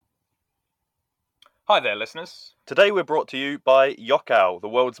Hi there, listeners. Today we're brought to you by Yokkao, the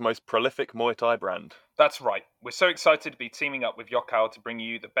world's most prolific Muay Thai brand. That's right. We're so excited to be teaming up with Yokkao to bring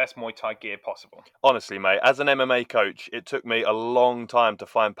you the best Muay Thai gear possible. Honestly, mate, as an MMA coach, it took me a long time to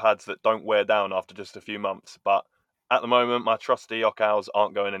find pads that don't wear down after just a few months, but at the moment, my trusty Yokkaos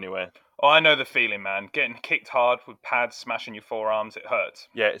aren't going anywhere. Oh, I know the feeling, man. Getting kicked hard with pads smashing your forearms, it hurts.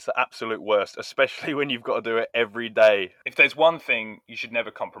 Yeah, it's the absolute worst, especially when you've got to do it every day. If there's one thing you should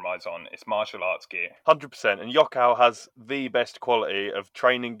never compromise on, it's martial arts gear. 100%, and Yokkao has the best quality of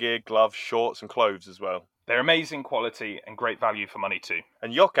training gear, gloves, shorts and clothes as well. They're amazing quality and great value for money too.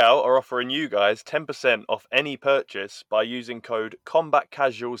 And Yokkao are offering you guys 10% off any purchase by using code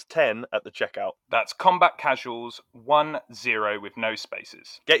CombatCasuals10 at the checkout. That's Combat Casuals 10 with no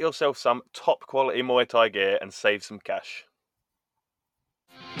spaces. Get yourself some top quality Muay Thai gear and save some cash.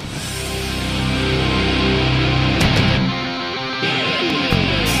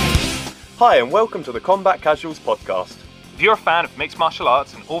 Hi and welcome to the Combat Casuals podcast. If you're a fan of mixed martial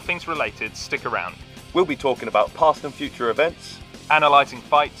arts and all things related, stick around. We'll be talking about past and future events, Analysing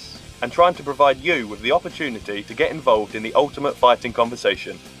fights, and trying to provide you with the opportunity to get involved in the ultimate fighting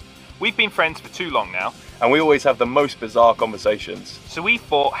conversation. We've been friends for too long now, And we always have the most bizarre conversations. so we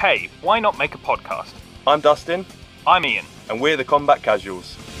thought, hey, why not make a podcast? I'm Dustin, I'm Ian. and we're the Combat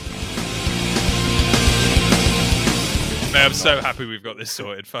Casuals. Man, I'm so happy we've got this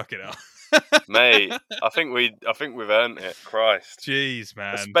sorted. Fuck it up. Mate, I think we've earned it. Christ. Jeez,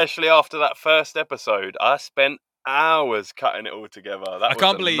 man. Especially after that first episode, I spent hours cutting it all together. That can't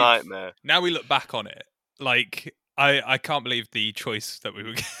was a believe- nightmare. Now we look back on it, like I can't believe the choice that we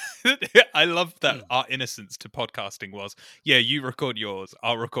were. I love that our innocence to podcasting was, yeah, you record yours,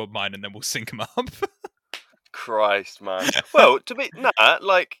 I'll record mine, and then we'll sync them up. Christ, man. Well,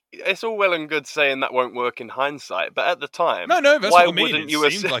 it's all well and good saying that won't work in hindsight, but at the time, No, that's why what I mean. wouldn't It you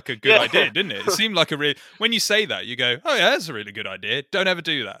seemed assu- like a good Yeah. idea, didn't it? It seemed like a real. When you say that, you go, "Oh yeah, that's a really good idea." Don't ever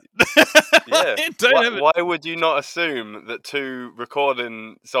do that. Yeah. Don't ever. Why would you not assume that two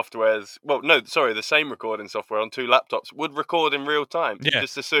recording softwares, the same recording software on two laptops would record in real time? You Yeah.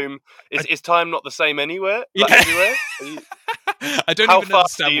 just assume, is time not the same anywhere? Yeah. Everywhere? I don't How even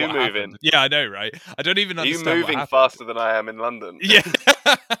fast understand are you what moving? happened. Yeah, I know, right? I don't even Are you understand. moving what happened. faster than I am in London? Yeah,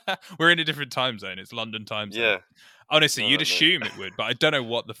 we're in a different time zone. It's London time zone. Yeah. Honestly, Oh, you'd mate. assume it would, but I don't know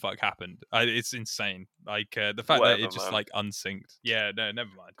what the fuck happened. It's insane. Like the fact that Whatever, it just man. like unsynced. Yeah, no, never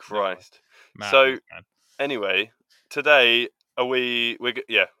mind. Christ. Madness, So- man. Anyway, today are we?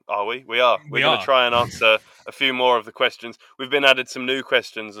 Are we? We are. We We're going are. to try and answer a few more of the questions. We've been added some new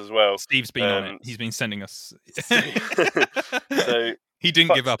questions as well. Steve's been on um, it. He's been sending us. So he didn't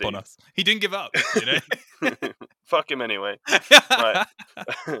fuck give up on Steve. us. He didn't give up. You know. fuck him anyway. Right.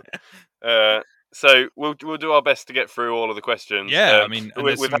 So we'll do our best to get through all of the questions. Yeah, I mean, and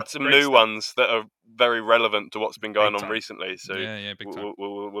we've there's some had some great new stuff. ones that are very relevant to what's been going Big on time. recently. So yeah, big time.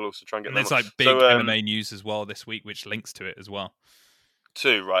 we'll also try and get And them. there's like big So, MMA news as well this week, which links to it as well.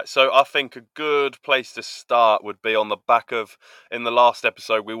 Too, right. So I think a good place to start would be on the back of, in the last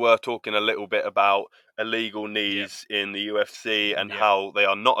episode, we were talking a little bit about illegal knees in the UFC and Yeah. how they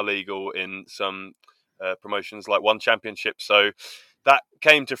are not illegal in some promotions like One Championship. So that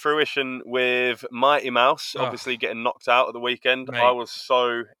came to fruition with Mighty Mouse, Ugh. obviously getting knocked out at the weekend. Mate.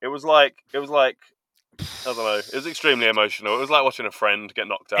 It was like, I don't know, it was extremely emotional. It was like watching a friend get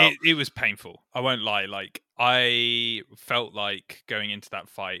knocked out. It was painful. I won't lie. Like I felt like going into that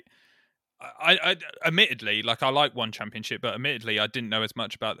fight. I admittedly, like I like One Championship, but admittedly I didn't know as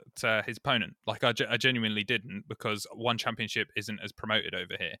much about his opponent. Like I genuinely didn't, because One Championship isn't as promoted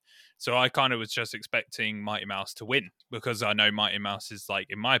over here. So I kind of was just expecting Mighty Mouse to win, because I know Mighty Mouse is,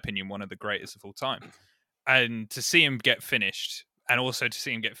 like, in my opinion, one of the greatest of all time. And to see him get finished, and also to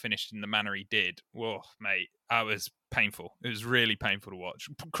see him get finished in the manner he did, whoa, mate, that was painful. It was really painful to watch.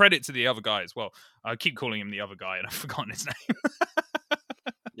 Credit to the other guy as well. I keep calling him the other guy, and I've forgotten his name.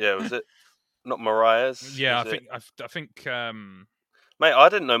 Yeah, was it? Not Mariah's? Yeah, was it? I think. Mate, I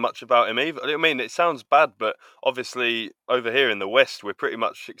didn't know much about him either. I mean, it sounds bad, but obviously over here in the West, we're pretty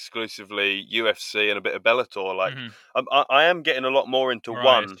much exclusively UFC and a bit of Bellator. Like, Mhm. I am getting a lot more into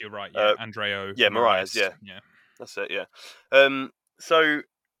Mariah's, one. you're right. Yeah, Andreo. Andreo. Yeah, Mariah's, yeah. Yeah. That's it, yeah. So,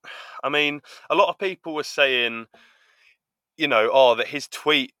 I mean, a lot of people were saying, that his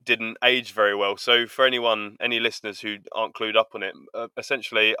tweet didn't age very well. So for any listeners who aren't clued up on it,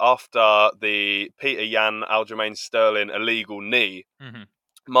 essentially after the Peter Yan Aljamain Sterling illegal knee, Mhm.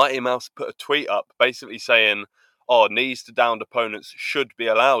 Mighty Mouse put a tweet up basically saying, knees to downed opponents should be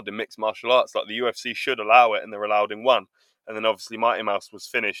allowed in mixed martial arts. Like the UFC should allow it, and they're allowed in one. And then obviously Mighty Mouse was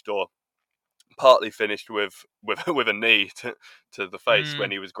finished, or partly finished with with a knee to the face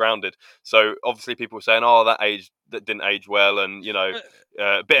when he was grounded. So obviously people were saying, "Oh, that didn't age well," and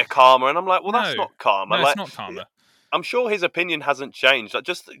a bit of karma. And I'm like, well, that's No, not karma. no, it's not karma. I'm sure his opinion hasn't changed. Like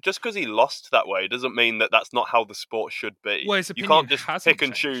just because he lost that way doesn't mean that that's not how the sport should be. Well, his You opinion can't just hasn't pick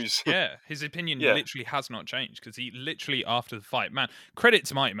and changed. choose. Yeah, his opinion Yeah. literally has not changed because he literally after the fight, man. Credit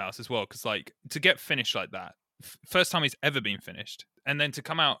to Mighty Mouse as well because like to get finished like that, first time he's ever been finished, and then to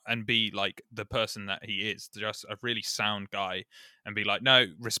come out and be like the person that he is, just a really sound guy, and be like, no,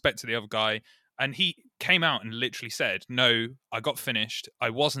 respect to the other guy. And he came out and literally said, no, I got finished.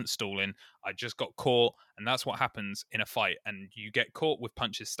 I wasn't stalling. I just got caught. And that's what happens in a fight. And you get caught with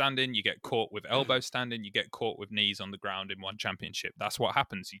punches standing. You get caught with elbows standing. You get caught with knees on the ground in one championship. That's what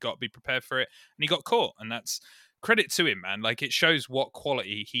happens. You got to be prepared for it. And he got caught. And that's credit to him, man. Like it shows what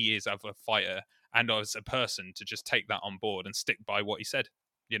quality he is as a fighter and as a person to just take that on board and stick by what he said,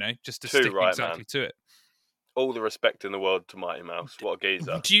 just to Too stick right, exactly man. to it. All the respect in the world to Mighty Mouse. What a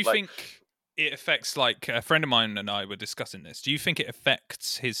geezer. Do you think it affects, like a friend of mine and I were discussing this, do you think it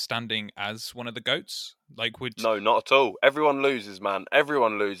affects his standing as one of the GOATs? Like No, not at all. Everyone loses, man.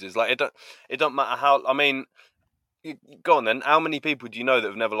 Everyone loses. Like it don't matter how. I mean, go on then. How many people do you know that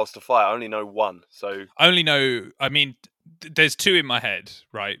have never lost a fight? I only know one. So I only know. I mean, there's two in my head,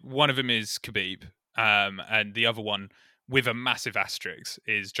 right? One of them is Khabib, and the other one with a massive asterisk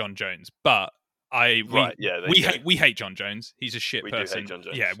is John Jones. But we hate John Jones. He's a shit person. We do hate John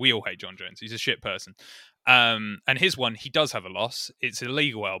Jones. Yeah, we all hate John Jones. He's a shit person. And his one, he does have a loss. It's a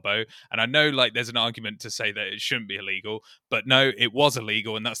legal elbow, and I know like there's an argument to say that it shouldn't be illegal, but no, it was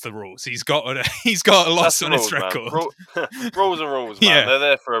illegal, and that's the rules. He's got a loss on his record. Rules are rules, man. Yeah. They're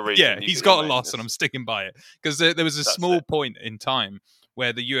there for a reason. Yeah, he's got a loss, and I'm sticking by it because there was a small point in time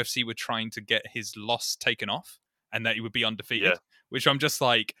where the UFC were trying to get his loss taken off, and that he would be undefeated. Yeah. Which I'm just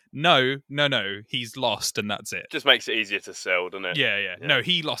like, no, he's lost and that's it. Just makes it easier to sell, doesn't it? Yeah. No,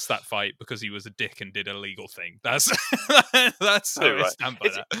 he lost that fight because he was a dick and did a legal thing. That's so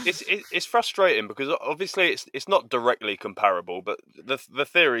right. It's frustrating because obviously it's not directly comparable, but the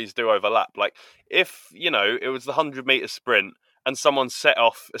theories do overlap. Like if it was the 100-meter sprint and someone set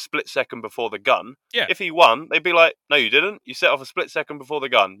off a split second before the gun, if he won, they'd be like, no, you didn't. You set off a split second before the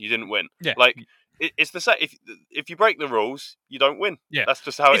gun. You didn't win. Yeah. Like. It's the same. If you break the rules, you don't win. Yeah, that's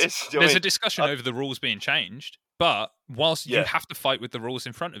just how it is. There's a discussion over the rules being changed, but whilst you have to fight with the rules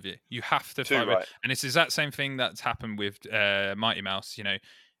in front of you, you have to fight with. And it's the exact same thing that's happened with Mighty Mouse.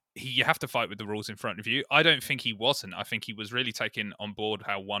 You have to fight with the rules in front of you. I don't think he wasn't. I think he was really taking on board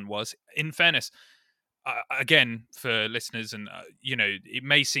how one was. In fairness. Again, for listeners, and it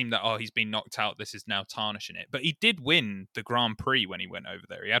may seem that he's been knocked out. This is now tarnishing it, but he did win the Grand Prix when he went over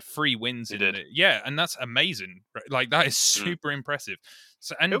there. He had 3 wins in it. Yeah, and that's amazing. Like that is super impressive.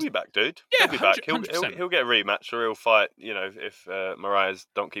 So, and he'll be back, dude. Yeah, he'll be back. He'll get a rematch, or he'll fight. If Moraes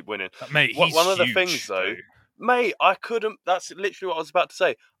don't keep winning. Mate, he's one of the huge, things though. Mate, I couldn't. That's literally what I was about to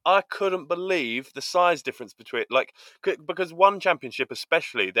say. I couldn't believe the size difference between, because one championship,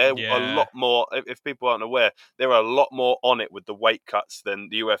 especially, they're a lot more. If people aren't aware, they're a lot more on it with the weight cuts than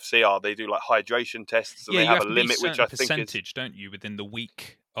the UFC are. They do like hydration tests, and they have a limit, which I think percentage, don't you, within the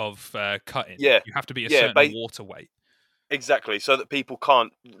week of cutting? Yeah, you have to be a certain water weight. Exactly, so that people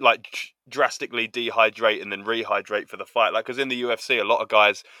can't drastically dehydrate and then rehydrate for the fight. Like, because in the UFC, a lot of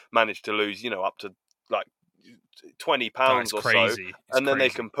guys manage to lose, up to 20 pounds or so, and then they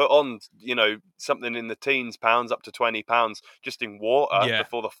can put on something in the teens pounds up to 20 pounds just in water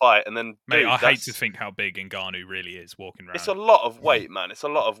before the fight, and then mate, I hate to think how big Ngannou really is walking around. It's a lot of weight, man. It's a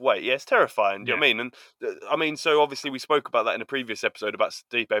lot of weight. Yeah, it's terrifying. Do you know what I mean? And I mean, so obviously we spoke about that in a previous episode about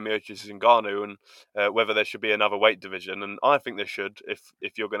Stipe Miocic and Ngannou and whether there should be another weight division, and I think there should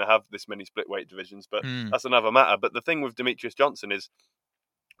if you're going to have this many split weight divisions, but that's another matter. But the thing with Demetrius Johnson is,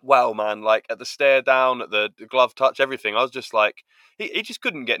 wow, man, like at the stare down, at the glove touch, everything, I was just like, he just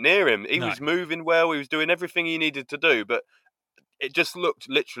couldn't get near him. He was moving well, he was doing everything he needed to do, but it just looked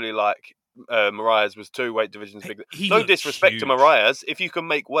literally like Moraes was 2 weight divisions bigger. No disrespect to Moraes. If you can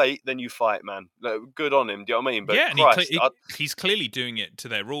make weight, then you fight, man. Good on him, do you know what I mean? But yeah, and he's clearly doing it to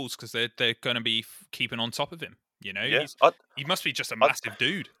their rules because they're going to be keeping on top of him. He must be just a massive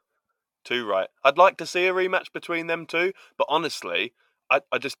dude. Too right. I'd like to see a rematch between them two, but honestly,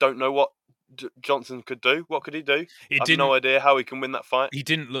 I just don't know what Johnson could do. What could he do? I have no idea how he can win that fight. He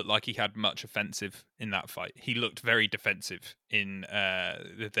didn't look like he had much offensive in that fight. He looked very defensive in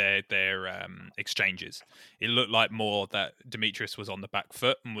their exchanges. It looked like more that Demetrius was on the back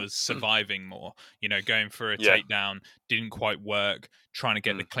foot and was surviving more. Going for a takedown didn't quite work. Trying to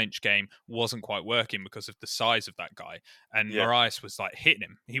get the clinch game wasn't quite working because of the size of that guy. And Moraes was like hitting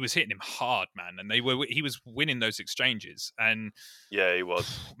him. He was hitting him hard, man. And he was winning those exchanges. And yeah, he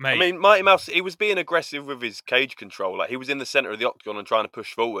was. Mate, I mean, Mighty Mouse, he was being aggressive with his cage control. Like, he was in the center of the octagon and trying to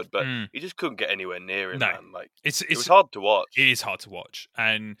push forward, but he just couldn't get anywhere near him, man. Like, it was hard to watch. It is hard to watch,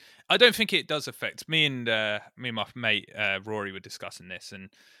 and I don't think it does affect me and my mate Rory were discussing this, and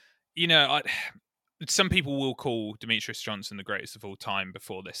some people will call Demetrius Johnson the greatest of all time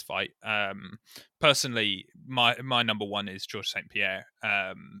before this fight. Personally, my number one is George St. Pierre.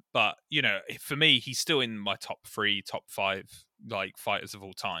 But for me, he's still in my top 3, top 5 like fighters of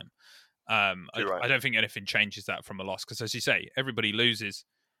all time. I don't think anything changes that from a loss, because as you say, everybody loses.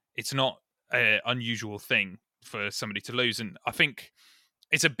 It's not an unusual thing for somebody to lose, and I think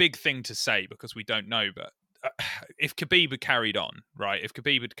it's a big thing to say because we don't know, but if Khabib had carried on, right? If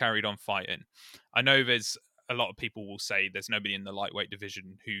Khabib had carried on fighting, I know there's a lot of people will say there's nobody in the lightweight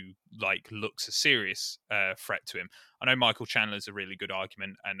division who looks a serious threat to him. I know Michael Chandler's a really good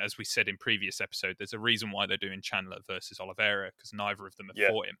argument, and as we said in previous episode, there's a reason why they're doing Chandler versus Oliveira, because neither of them have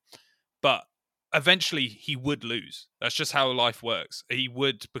fought him. But eventually he would lose. That's just how life works. He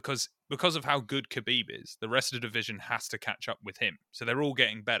would, because of how good Khabib is, the rest of the division has to catch up with him. So they're all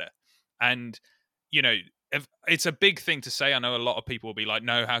getting better. And, it's a big thing to say. I know a lot of people will be like,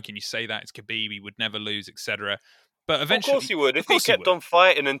 no, how can you say that? It's Khabib, he would never lose, etc. But eventually, of course he would. If he kept on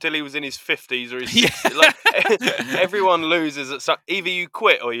fighting until he was in his 50s or his 60s, everyone loses at some. Either you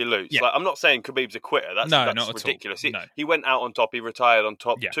quit or you lose. Yeah. Like, I'm not saying Khabib's a quitter. That's not ridiculous. No. He went out on top. He retired on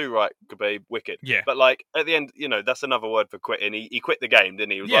top. Yeah. Too right, Khabib, wicked. Yeah. But at the end, that's another word for quitting. He quit the game,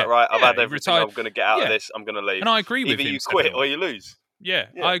 didn't he? He was like, right, I've had everything. I'm going to get out of this. I'm going to leave. And I agree with him. Either you quit or you lose. Yeah,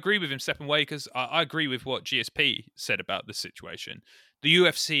 I agree with him stepping away, because I agree with what GSP said about the situation. The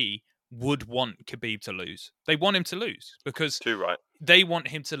UFC would want Khabib to lose. They want him to lose because Too right. They want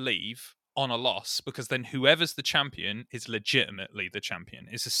him to leave on a loss, because then whoever's the champion is legitimately the champion.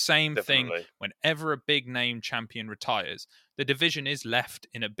 It's the same thing whenever a big name champion retires. The division is left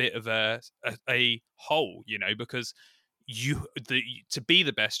in a bit of a hole, because to be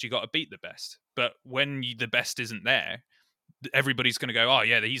the best, you got to beat the best. But when the best isn't there, everybody's going to go, oh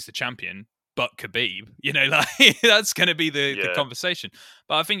yeah, he's the champion, but Khabib, that's going to be the conversation.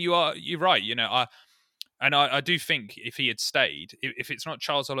 But I think you're right. I do think if he had stayed, if it's not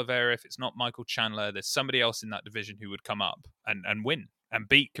Charles Oliveira, if it's not Michael Chandler, there's somebody else in that division who would come up and win and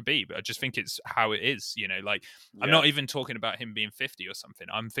beat Khabib. I just think it's how it is, I'm not even talking about him being 50 or something.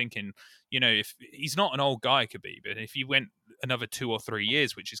 I'm thinking, if he's not an old guy, Khabib, and if he went another 2 or 3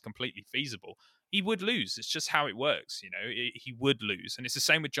 years, which is completely feasible, he would lose. It's just how it works, he would lose. And it's the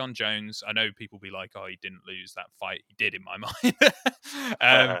same with John Jones. I know people be like, oh, he didn't lose that fight. He did in my mind.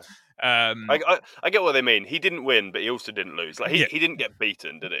 I get what they mean. He didn't win, but he also didn't lose. He didn't get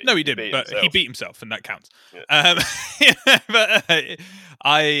beaten, did he? No, he didn't. But he beat himself, and that counts. Yeah.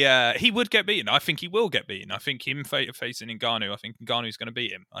 But he would get beaten. I think he will get beaten. I think him facing Ngannou. I think Ngannou's going to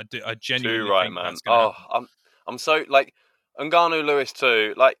beat him. I genuinely Too right, think man. That's gonna happen. I'm so Ngannou Lewis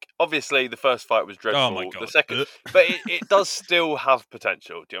too. Obviously the first fight was dreadful. Oh my God. The second, but it does still have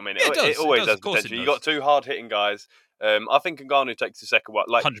potential. Do you know what I mean? Yeah, it always has of course potential. it You does. got 2 hard hitting guys. I think Ngannou takes the second one.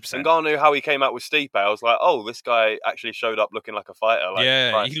 100%. Ngannou, how he came out with Stipe, I was like, oh, this guy actually showed up looking like a fighter.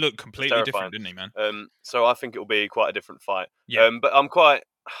 He looked completely different, didn't he, man? So I think it will be quite a different fight. Yeah. But I'm quite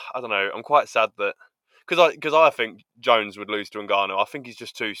sad that because I think Jones would lose to Ngannou. I think he's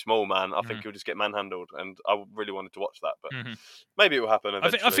just too small, man. I think he'll just get manhandled, and I really wanted to watch that, but maybe it will happen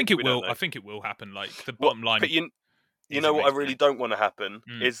eventually. I think it will. I think it will happen. The bottom line. But you know what I really don't want to happen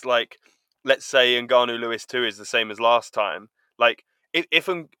is let's say Ngannou Lewis 2 is the same as last time. If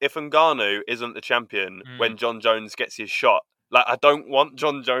Ngannou isn't the champion when John Jones gets his shot, I don't want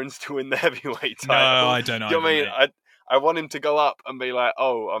John Jones to win the heavyweight title. No, I don't know. Do you know what I mean? I want him to go up and be like,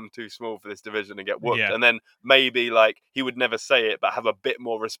 oh, I'm too small for this division and get whooped. Yeah. And then maybe he would never say it, but have a bit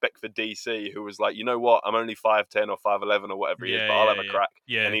more respect for DC, who was like, you know what, I'm only 5'10" or 5'11" or whatever he is, but I'll have a crack.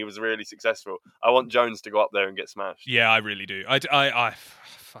 Yeah. And he was really successful. I want Jones to go up there and get smashed. Yeah, I really do. I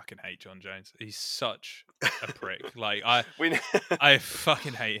fucking hate John Jones. He's such a prick. I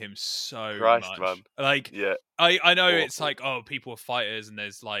fucking hate him so much. Man. I know Awful. it's people are fighters and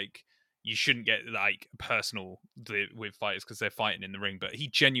there's you shouldn't get personal with fighters because they're fighting in the ring, but he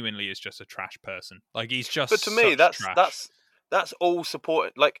genuinely is just a trash person. He's just. But to me, trash. that's all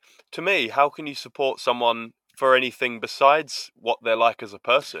support. To me, how can you support someone for anything besides what they're like as a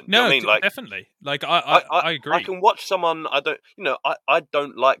person. Do you know No, what I mean? Like, definitely. Like I agree. I can watch someone I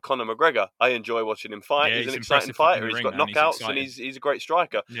don't like Conor McGregor. I enjoy watching him fight. Yeah, He's an he's exciting impressive in fighter. the He's ring, got man. He's knockouts and exciting. he's a great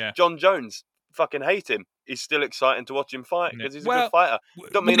striker. Yeah. John Jones, fucking hate him. He's still exciting to watch him fight because he's a good fighter.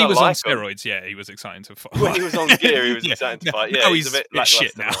 Don't when mean he I was on like him. steroids, yeah, he was exciting to fight. When he was on gear, he was exciting to fight. Yeah, no, he's a bit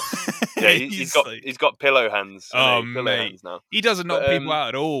shit lackluster now. now. Yeah, he's got pillow hands. Oh, Pillow mate. hands now. He doesn't knock But, people out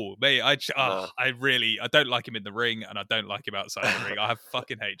at all, mate. I don't like him in the ring, and I don't like him outside the ring. I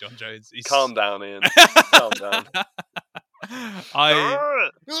fucking hate John Jones. Calm down, Ian. Calm down.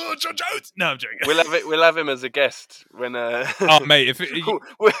 Oh, John Jones. No, I'm joking. We'll have him as a guest when. Oh, mate,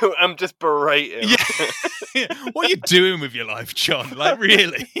 I'm just berating. Yeah. What are you doing with your life, John? Like,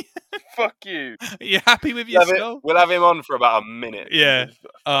 really? Fuck you. Are you happy with yourself? We'll have him on for about a minute. Yeah.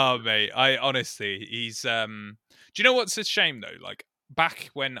 Oh, mate. I honestly, he's. Do you know what's a shame though? Like back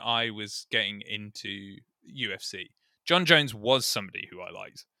when I was getting into UFC, John Jones was somebody who I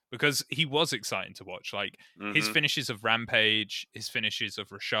liked because he was exciting to watch. Like his finishes of Rampage, his finishes of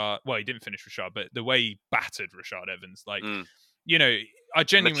Rashad. Well, he didn't finish Rashad, but the way he battered Rashad Evans, like you know, I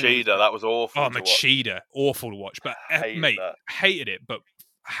genuinely Machida, that was awful. Machida, awful to watch. But hated it. But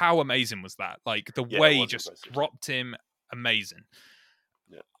how amazing was that? Like the way he just dropped him, amazing.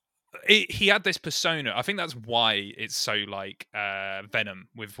 He had this persona. I think that's why it's so like Venom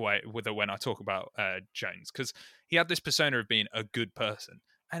with when I talk about Jones, because he had this persona of being a good person,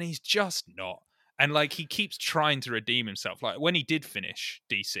 and he's just not. And like he keeps trying to redeem himself. Like when he did finish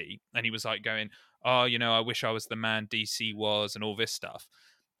DC, and he was like going, "Oh, you know, I wish I was the man DC was," and all this stuff.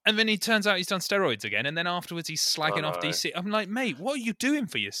 And then he turns out he's done steroids again, and then afterwards he's slagging off DC. I'm like, mate, what are you doing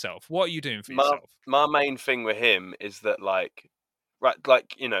for yourself? What are you doing for yourself? My main thing with him is that like. Right,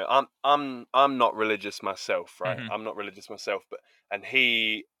 like you know, I'm not religious myself, right? I'm not religious myself, but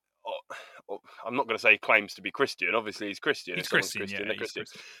he, I'm not going to say he claims to be Christian. Obviously, he's Christian. He's Christian, they're Christian.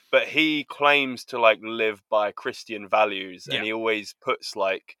 But he claims to like live by Christian values, and he always puts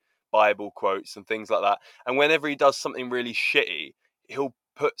like Bible quotes and things like that. And whenever he does something really shitty, he'll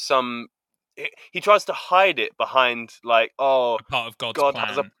put some. He tries to hide it behind like, oh, a part of God's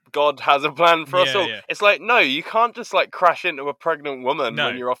plan. God has a plan for us all. Yeah. It's like, no, you can't just like crash into a pregnant woman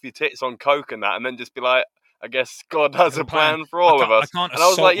when you're off your tits on coke and that, and then just be like, I guess God has a plan for all of us. And I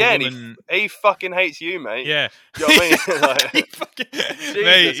was like, yeah, and he fucking hates you, mate. Yeah. Do you know what I mean?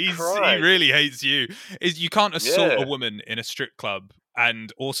 Mate, he really hates you. You can't assault a woman in a strip club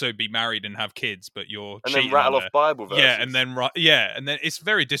and also be married and have kids, but you're and cheating then rattle on off Bible verses. and then it's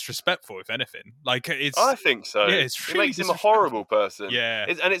very disrespectful, if anything. Like I think so. Yeah, it's really it makes him a horrible person. Yeah,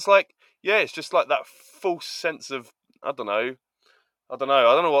 and it's like, it's just like that false sense of I don't know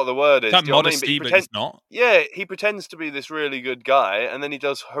what the word is. That modesty, but he's not. Yeah, he pretends to be this really good guy, and then he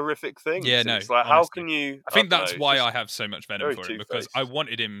does horrific things. Yeah, no. It's like, honestly. how can you? I think that's why I have so much venom for him, because I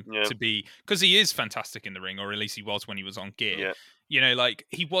wanted him to be, because he is fantastic in the ring, or at least he was when he was on gear. Yeah. You know, like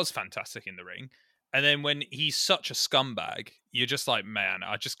he was fantastic in the ring. And then when he's such a scumbag, you're just like, man,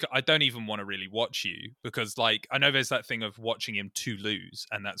 I don't even want to really watch you, because like I know there's that thing of watching him to lose,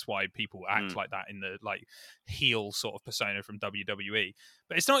 and that's why people act like that in the like heel sort of persona from WWE.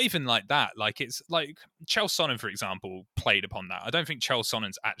 But it's not even like that. Like it's like Chael Sonnen, for example, played upon that. I don't think Chael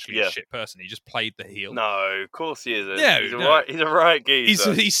Sonnen's actually a shit person. He just played the heel. No, of course he isn't. Yeah, he's a right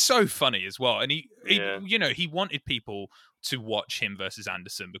geezer. He's so funny as well, and he you know, he wanted people to watch him versus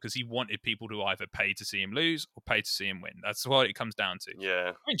Anderson because he wanted people to either pay to see him lose or pay to see him win. That's what it comes down to.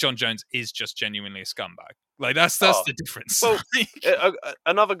 Yeah, I think John Jones is just genuinely a scumbag. Like that's the difference. Well,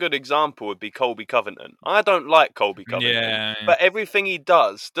 another good example would be Colby Covington. I don't like Colby Covington, but everything he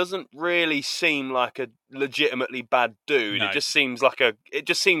does doesn't really seem like a legitimately bad dude. No. It just seems like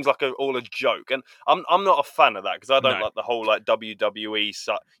all a joke, and I'm not a fan of that because I don't like the whole like WWE.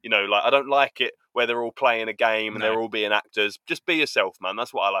 You know, like I don't like it where they're all playing a game and they're all being actors. Just be yourself, man.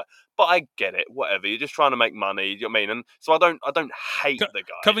 That's what I like. But I get it. Whatever. You're just trying to make money. You know what I mean? And so I don't hate the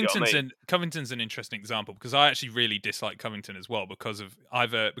guy. Covington's an interesting example because I actually really dislike Covington as well because of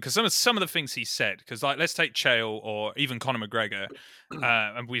some of the things he said. Because like let's take Chael or even Conor McGregor,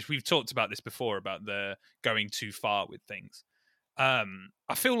 and we've talked about this before about the going too far with things. I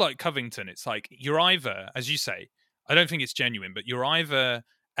feel like Covington. It's like you're either, as you say, I don't think it's genuine, but you're either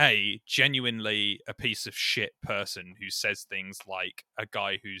genuinely a piece of shit person who says things like a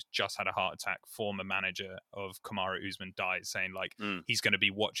guy who's just had a heart attack, former manager of Kamaru Usman, died, saying like he's going to be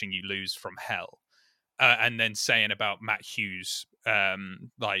watching you lose from hell. and then saying about Matt Hughes, what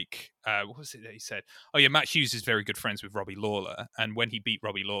was it that he said? Oh yeah, Matt Hughes is very good friends with Robbie Lawler, and when he beat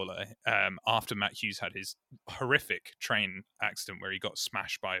Robbie Lawler, after Matt Hughes had his horrific train accident where he got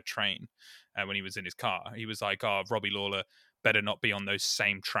smashed by a train when he was in his car, he was like, "Oh, Robbie Lawler better not be on those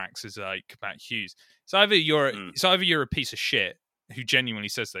same tracks as like Matt Hughes." So either you're a piece of shit who genuinely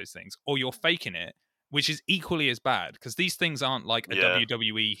says those things, or you're faking it, which is equally as bad, because these things aren't like a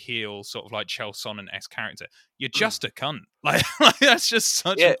WWE heel sort of like Chael Sonnen-esque character. You're just a cunt. Like that's just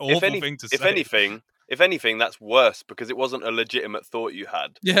such an awful thing to say. If anything, that's worse, because it wasn't a legitimate thought you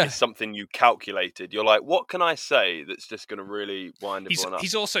had. Yeah. It's something you calculated. You're like, what can I say that's just going to really wind everyone up?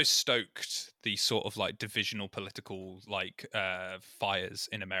 He's also stoked the sort of like divisional political like fires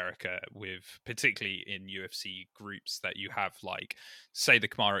in America, with particularly in UFC groups that you have, like, say the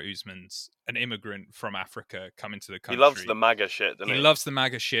Kamaru Usman's an immigrant from Africa coming to the country. He loves the MAGA shit, doesn't he? He loves the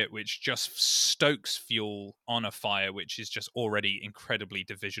MAGA shit, which just stokes fuel on a fire which is just already incredibly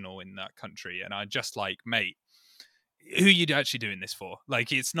divisional in that country. And I just like, mate, who are you actually doing this for?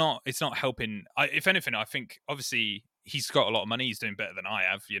 Like, it's not helping. If anything, I think obviously he's got a lot of money. He's doing better than I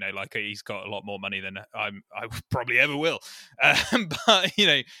have. You know, like he's got a lot more money than I probably ever will. But you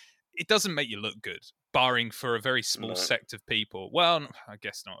know, it doesn't make you look good, barring for a very small sect of people. Well, I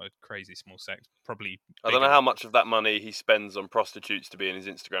guess not a crazy small sect. Probably. I don't know how much of that money he spends on prostitutes to be in his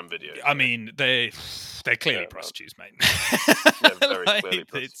Instagram videos. I mean, they're clearly prostitutes, mate. They're very clearly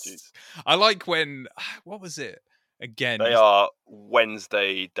prostitutes. I like when, what was it? Again, they are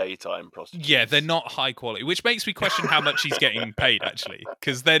Wednesday daytime prostitutes. Yeah, they're not high quality, which makes me question how much he's getting paid, actually.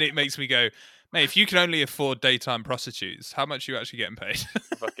 Because then it makes me go, mate, if you can only afford daytime prostitutes, how much are you actually getting paid?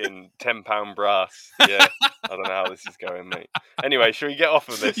 Fucking £10 brass. Yeah, I don't know how this is going, mate. Anyway, should we get off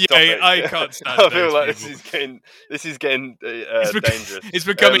of this? Yeah, topic? I can't stand. I feel like people. this is getting dangerous. It's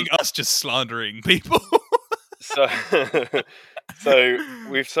becoming us just slandering people. So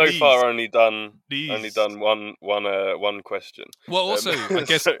we've far only done one question. Well, also I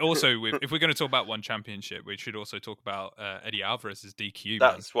guess if we're going to talk about one championship, we should also talk about Eddie Alvarez's DQ.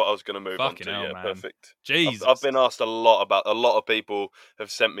 That's what I was going to move Fucking on to. hell, yeah, man. Perfect. Jesus, I've been asked a lot of people have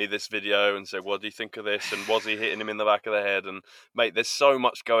sent me this video and said, "What do you think of this?" And was he hitting him in the back of the head? And mate, there's so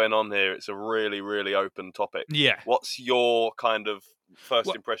much going on here. It's a really, really open topic. Yeah. What's your kind of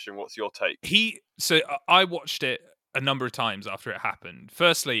first impression? What's your take? I watched it a number of times after it happened.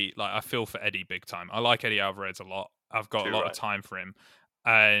 Firstly, like, I feel for Eddie big time. I like Eddie Alvarez a lot. I've got a lot of time for him,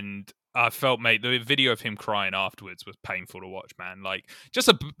 and I felt, mate, the video of him crying afterwards was painful to watch, man. Like,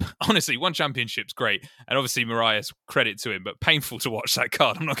 honestly, one championship's great, and obviously Mariah's credit to him, but painful to watch that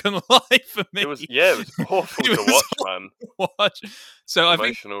card. I'm not gonna lie, for me, it was awful to watch, man. So I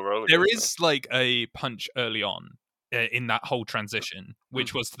think roller there is like a punch early on in that whole transition,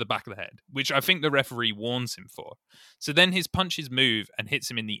 which was to the back of the head, which I think the referee warns him for. So then his punches move and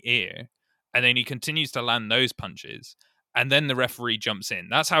hits him in the ear, and then he continues to land those punches, and then the referee jumps in.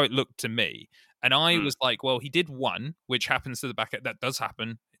 That's how it looked to me. And I was like, well, he did one, which happens to the back of that does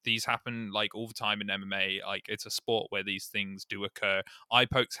happen. These happen like all the time in MMA. Like, it's a sport where these things do occur. Eye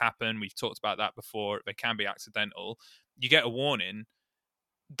pokes happen. We've talked about that before. They can be accidental. You get a warning.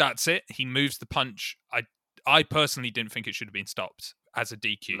 That's it. He moves the punch. I personally didn't think it should have been stopped as a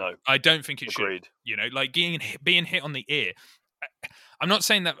DQ. No, I don't think it agreed. should. You know, like being hit on the ear. I'm not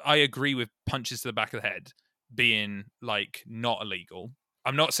saying that I agree with punches to the back of the head being like not illegal.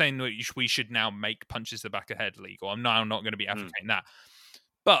 I'm not saying that we should now make punches to the back of the head legal. I'm not going to be advocating that.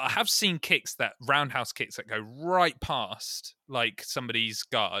 But I have seen roundhouse kicks that go right past like somebody's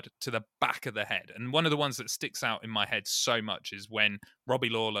guard to the back of the head. And one of the ones that sticks out in my head so much is when Robbie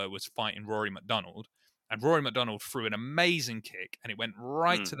Lawler was fighting Rory McDonald. And Rory McDonald threw an amazing kick, and it went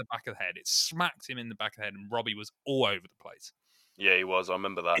right to the back of the head. It smacked him in the back of the head, and Robbie was all over the place. Yeah, he was. I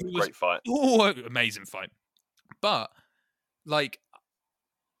remember that. Great fight. Oh, amazing fight. But, like,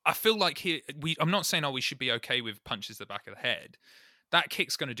 I feel like I'm not saying, we should be okay with punches to the back of the head. That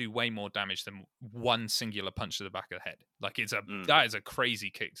kick's going to do way more damage than one singular punch to the back of the head. Like, that is a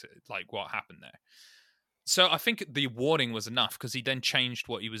crazy kick to, like, what happened there. So I think the warning was enough, because he then changed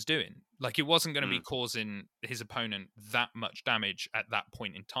what he was doing. Like, it wasn't going to be causing his opponent that much damage at that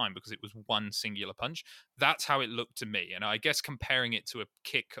point in time, because it was one singular punch. That's how it looked to me. And I guess comparing it to a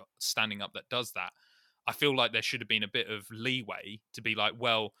kick standing up that does that, I feel like there should have been a bit of leeway to be like,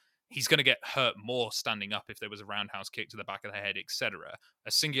 well, he's going to get hurt more standing up if there was a roundhouse kick to the back of the head, etc.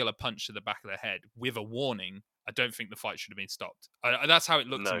 A singular punch to the back of the head with a warning, I don't think the fight should have been stopped. That's how it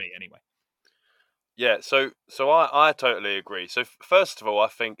looked to me anyway. Yeah, so I totally agree. So first of all, I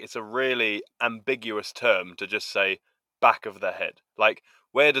think it's a really ambiguous term to just say back of the head. Like,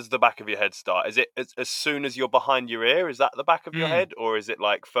 where does the back of your head start? Is it as soon as you're behind your ear? Is that the back of your head, or is it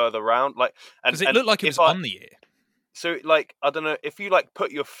like further round? Like, Because it looked like it was on the ear. So, like, I don't know, if you like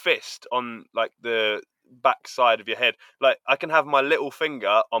put your fist on like the back side of your head, like I can have my little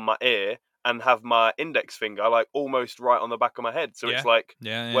finger on my ear and have my index finger like almost right on the back of my head. So it's like,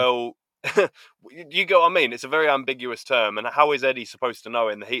 well, you get what I mean? It's a very ambiguous term. And how is Eddie supposed to know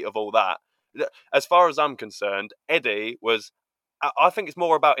in the heat of all that? As far as I'm concerned, Eddie was. I think it's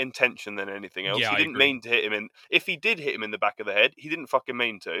more about intention than anything else. Yeah, He didn't mean to hit him in. If he did hit him in the back of the head, he didn't fucking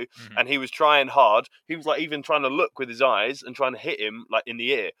mean to. Mhm. And he was trying hard. He was like even trying to look with his eyes and trying to hit him like in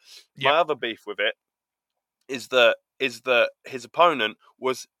the ear. Yep. My other beef with it is that his opponent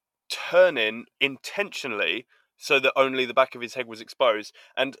was turning intentionally so that only the back of his head was exposed.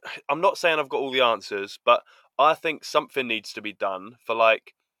 And I'm not saying I've got all the answers, but I think something needs to be done for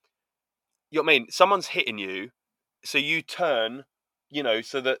like, you know what I mean? Someone's hitting you, so you turn,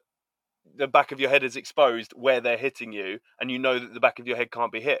 so that the back of your head is exposed where they're hitting you, and you know that the back of your head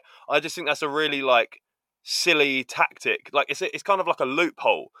can't be hit. I just think that's a really like silly tactic. Like it's kind of like a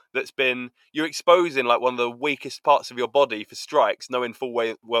loophole you're exposing like one of the weakest parts of your body for strikes, knowing full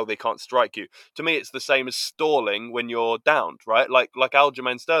well they can't strike you. To me, it's the same as stalling when you're downed, right? Like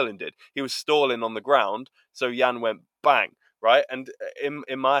Aljamain Sterling did. He was stalling on the ground, so Jan went bang, right? And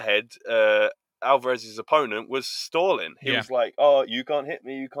in my head, Alvarez's opponent was stalling. He was like, "Oh, you can't hit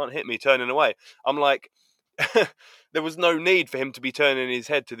me," turning away. I'm like, there was no need for him to be turning his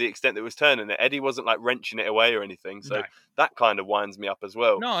head to the extent that it was turning it. Eddie wasn't like wrenching it away or anything, so that kind of winds me up as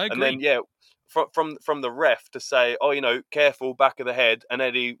well. No, I agree. And then from the ref to say, "Oh, careful, back of the head," and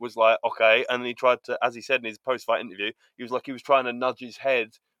Eddie was like, "Okay," and then he tried to, as he said in his post-fight interview, he was trying to nudge his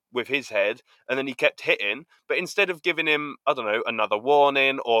head with his head, and then he kept hitting. But instead of giving him, I don't know, another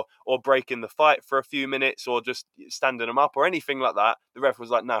warning or breaking the fight for a few minutes or just standing him up or anything like that, the ref was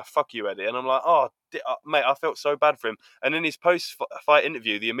like, "Nah, fuck you, Eddie." And I'm like, "Oh, mate, I felt so bad for him." And in his post-fight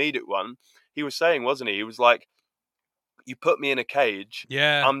interview, the immediate one, he was saying, wasn't he? He was like, "You put me in a cage.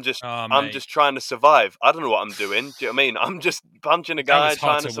 Yeah. I'm just trying to survive. I don't know what I'm doing. Do you know what I mean? I'm just punching a guy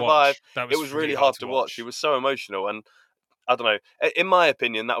trying to survive." It was really hard to watch. He was so emotional, and I don't know. In my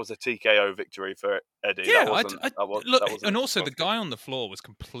opinion, that was a TKO victory for Eddie. Yeah, that also the guy on the floor was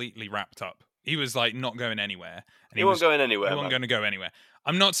completely wrapped up. He was like not going anywhere. And he wasn't going anywhere. He wasn't going to go anywhere.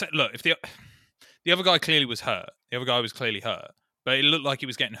 I'm not saying. Look, if the other guy clearly was hurt, the other guy was clearly hurt, but it looked like he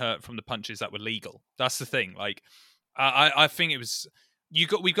was getting hurt from the punches that were legal. That's the thing. Like, I think it was. We've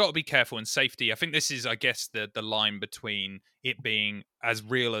got to be careful in safety. I think this is, I guess, the line between it being as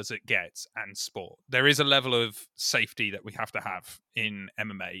real as it gets and sport. There is a level of safety that we have to have in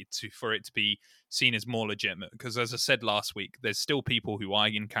MMA for it to be seen as more legitimate. Because as I said last week, there's still people who I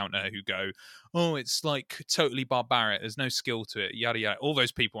encounter who go, "Oh, it's like totally barbaric. There's no skill to it. Yada yada." All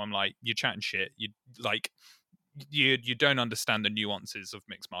those people, I'm like, you're chatting shit. You don't understand the nuances of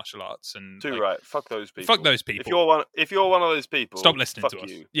mixed martial arts, and right. Fuck those people. Fuck those people. If you're one of those people, stop listening fuck to us.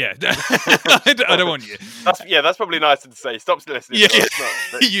 You. Yeah, I don't want you. That's probably nicer to say. Stop listening. Yeah, to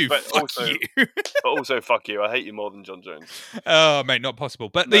us. but fuck also, you. But also, fuck you. I hate you more than John Jones. Oh, mate, not possible.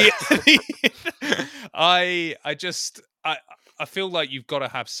 But I feel like you've got to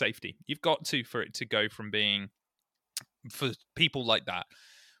have safety. You've got to for it to go from being for people like that.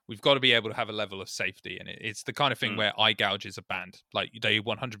 We've got to be able to have a level of safety, and it's the kind of thing where eye gouges are banned. Like, they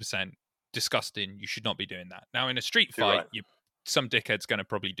 100% disgusting. You should not be doing that. Now, in a street fight, some dickhead's going to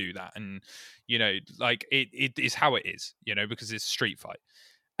probably do that, and like it is how it is, because it's a street fight.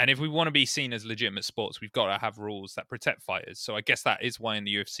 And if we want to be seen as legitimate sports, we've got to have rules that protect fighters. So I guess that is why in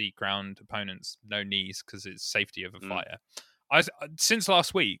the UFC, ground opponents no knees, because it's safety of a fighter. Since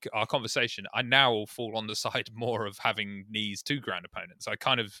last week, our conversation, I now fall on the side more of having knees to ground opponents. I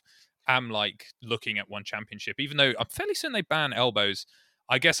kind of am like looking at one championship, even though I'm fairly certain they ban elbows.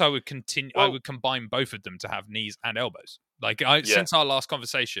 I guess I would continue. I would combine both of them to have knees and elbows. Like since our last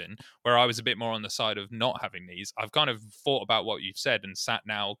conversation, where I was a bit more on the side of not having knees, I've kind of thought about what you've said and sat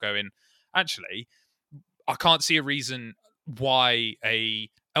now going, actually, I can't see a reason why a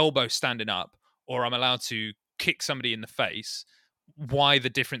elbow standing up, or I'm allowed to kick somebody in the face, why the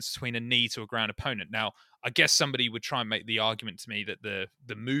difference between a knee to a ground opponent. Now, I guess somebody would try and make the argument to me that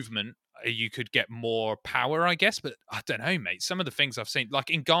the movement, you could get more power, I guess, but I don't know, mate. Some of the things I've seen, like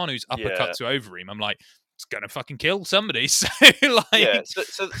Ngannou's uppercut to Overeem, I'm like, it's gonna fucking kill somebody. So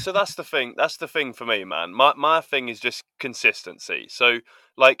so that's the thing. That's the thing for me, man. My thing is just consistency. So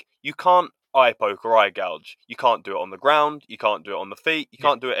like, you can't eye poke or eye gouge. You can't do it on the ground. You can't do it on the feet. You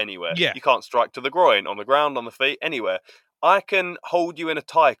can't do it anywhere. Yeah. You can't strike to the groin, on the ground, on the feet, anywhere. I can hold you in a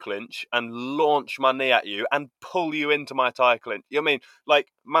tie clinch and launch my knee at you and pull you into my tie clinch. You know what I mean? Like,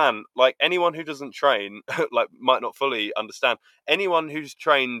 man, like anyone who doesn't train, like, might not fully understand. Anyone who's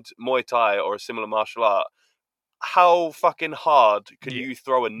trained Muay Thai or a similar martial art, how fucking hard can Yeah. you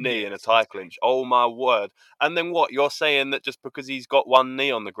throw a knee Yeah, in a it's tie insane. clinch? Oh my word! And then what? You're saying that just because he's got one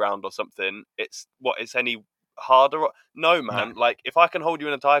knee on the ground or something, it's any harder? No, man. No. Like, if I can hold you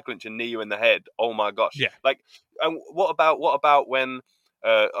in a tie clinch and knee you in the head, oh my gosh! Yeah. Like, and what about when?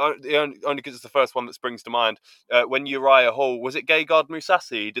 Only because it's the first one that springs to mind. When Uriah Hall, was it Gegard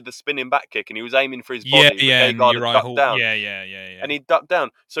Mousasi? He did the spinning back kick and he was aiming for his Yeah, body, yeah, but and Gegard had Uriah ducked Hall. down Yeah. and he ducked down.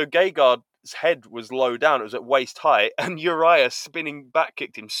 So Gegard's head was low down; it was at waist height, and Uriah spinning back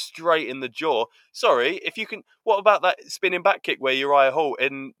kicked him straight in the jaw. Sorry, if you can. What about that spinning back kick where Uriah Hall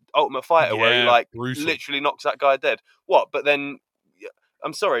in Ultimate Fighter, where he Yeah, like brutal. literally knocks that guy dead? What? But then,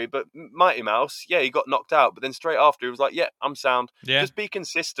 I'm sorry, but Mighty Mouse, yeah, he got knocked out, but then straight after he was like, "Yeah, I'm sound." Yeah, Just be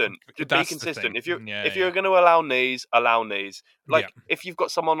consistent. Just be that's the consistent. thing. If you're Yeah, if yeah. you're going to allow knees, allow knees. Like, Yeah. if you've got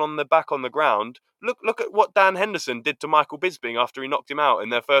someone on the back on the ground, look at what Dan Henderson did to Michael Bisping after he knocked him out in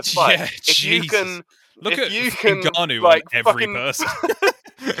their first fight. Yeah, If you Jesus. can, Look if at you fucking can, Ngannou like, on every fucking, person.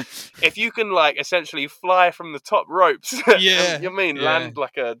 if you can, like, essentially fly from the top ropes, Yeah, and, you mean yeah. land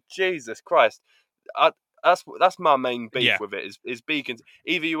like a Jesus Christ. That's my main beef Yeah. with it is beacons.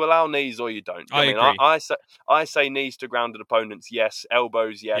 Either you allow knees or you don't. I mean, agree. I say knees to grounded opponents, yes.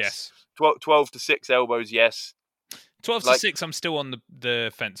 Elbows, yes. Yes. 12 to 6 elbows, yes. 12 to Like, 6, I'm still on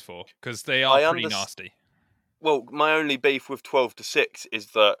the fence for, because they are I pretty understand. nasty. Well, my only beef with 12 to 6 is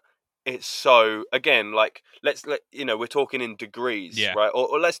that it's so, again, like, we're talking in degrees, Yeah. right?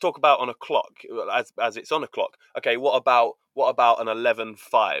 Or let's talk about on a clock, as it's on a clock. Okay, what about an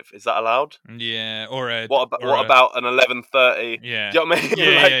 11:05? Is that allowed? Yeah, or a What about an 11:30? yeah, Do you know what I mean?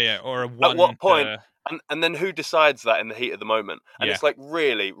 yeah, Like, yeah, or a at one. what point? And then who decides that in the heat of the moment? And Yeah. it's like,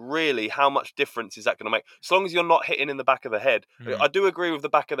 really, really, how much difference is that going to make? As long as you're not hitting in the back of the head. I do agree with the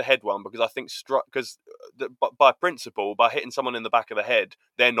back of the head one, because I think by principle, by hitting someone in the back of the head,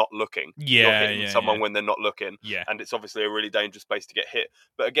 they're not looking. You're Yeah, hitting yeah, someone yeah. when they're not looking. Yeah. And it's obviously a really dangerous place to get hit.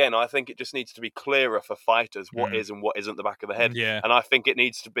 But again, I think it just needs to be clearer for fighters what is and what isn't the back of the head. Yeah. And I think it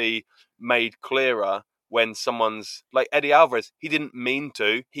needs to be made clearer when someone's like Eddie Alvarez. He didn't mean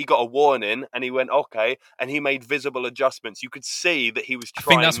to. He got a warning and he went, okay, and he made visible adjustments. You could see that he was I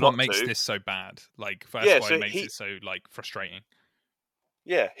trying think that's not what makes to. this so bad. Like, that's Yeah, why so it makes it so, like, frustrating.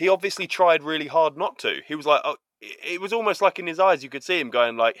 Yeah, he obviously tried really hard not to. He was like, oh, it was almost like in his eyes you could see him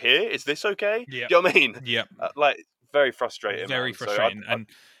going like, here, is this okay? Yeah. Do you know what I mean? Yeah. Like, very frustrating. Very man. frustrating. So and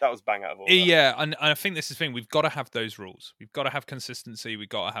that was bang out of order. yeah, and I think this is the thing. We've got to have those rules. We've got to have consistency. We've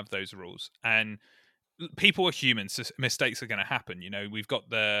got to have those rules. And people are human, so mistakes are going to happen. You know, we've got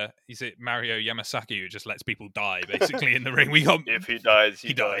is it Mario Yamasaki who just lets people die basically in the ring? We got If he dies,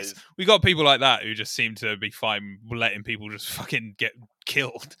 he dies. We got people like that who just seem to be fine letting people just fucking get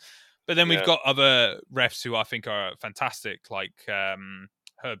killed. But then we've got other refs who I think are fantastic, like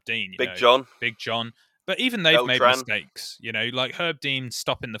Herb Dean, Big John. But even they've made Beltran. mistakes, you know, like Herb Dean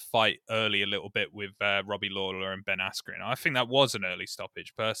stopping the fight early a little bit with Robbie Lawler and Ben Askren. I think that was an early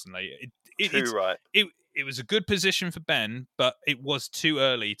stoppage, personally. It was a good position for Ben, but it was too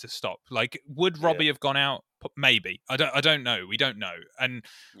early to stop. Like, would Robbie have gone out? Maybe. I don't know. We don't know. And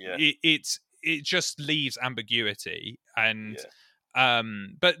it just leaves ambiguity. And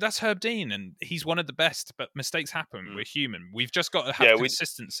but that's Herb Dean, and he's one of the best. But mistakes happen. We're human. We've just got to have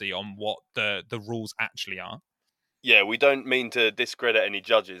consistency on what the rules actually are. Yeah, we don't mean to discredit any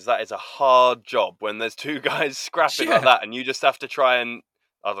judges. That is a hard job when there's two guys scrapping like that, and you just have to try and,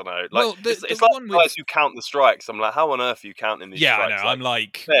 I don't know. Like, well, it's like one guys who count the strikes. I'm like, how on earth are you counting these strikes? Yeah, I know. Like, I'm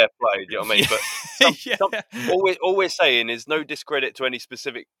like, fair play. Do you know what I mean? But all we're saying is no discredit to any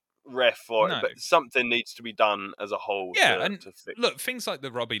specific ref, but something needs to be done as a whole. Yeah, to fix. Look, things like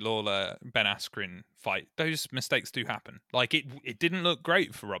the Robbie Lawler Ben Askren fight, those mistakes do happen. Like, it didn't look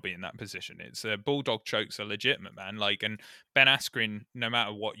great for Robbie in that position. It's bulldog chokes are legitimate, man. Like, and Ben Askren, no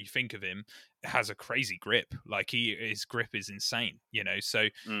matter what you think of him, has a crazy grip. Like, his grip is insane, you know. So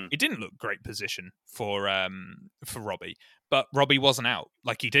it didn't look great position for Robbie. But Robbie wasn't out.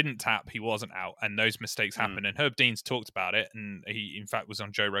 Like, he didn't tap, he wasn't out, and those mistakes happen. And Herb Dean's talked about it, and he, in fact, was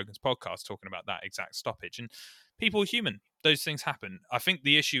on Joe Rogan's podcast talking about that exact stoppage. And people are human. Those things happen. I think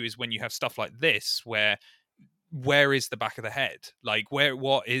the issue is when you have stuff like this, where is the back of the head? Like,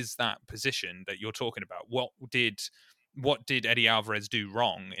 what is that position that you're talking about? What did Eddie Alvarez do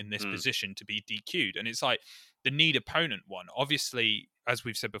wrong in this position to be DQ'd? And it's like the need opponent one. Obviously, as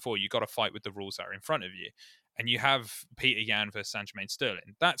we've said before, you got to fight with the rules that are in front of you. And you have Peter Yan versus Aljamain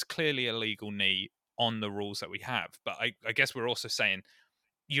Sterling. That's clearly a legal knee on the rules that we have. But I guess we're also saying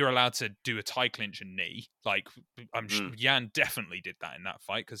you're allowed to do a tie clinch and knee. Like I'm sure Jan definitely did that in that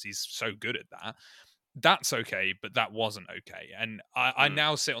fight because he's so good at that. That's okay, but that wasn't okay. And I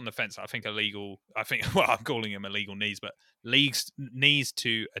now sit on the fence. I think well, I'm calling them illegal knees, but knees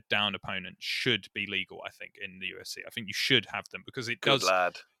to a down opponent should be legal, I think, in the UFC. I think you should have them because it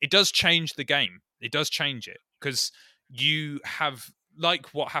does change the game. It does change it because you have, like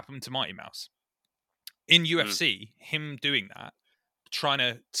what happened to Mighty Mouse. In UFC, him doing that, trying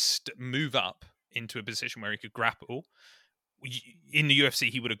to move up into a position where he could grapple, in the UFC,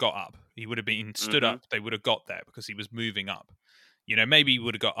 he would have got up. He would have been stood up. They would have got there because he was moving up. Maybe he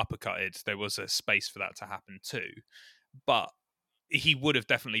would have got uppercutted. There was a space for that to happen too. But he would have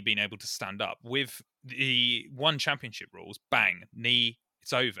definitely been able to stand up. With the one championship rules, bang, knee,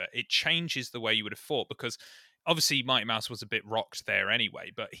 it's over. It changes the way you would have fought because obviously Mighty Mouse was a bit rocked there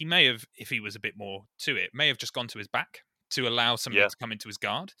anyway, but he may have, if he was a bit more to it, may have just gone to his back to allow somebody to come into his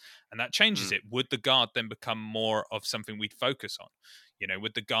guard, and that changes it. Would the guard then become more of something we'd focus on?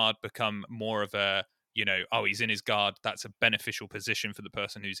 Would the guard become more of a, he's in his guard, that's a beneficial position for the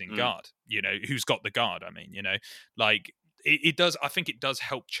person who's in guard, who's got the guard, like it does. I think it does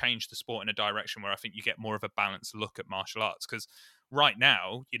help change the sport in a direction where I think you get more of a balanced look at martial arts, because right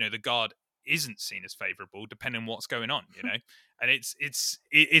now, the guard isn't seen as favorable depending on what's going on, and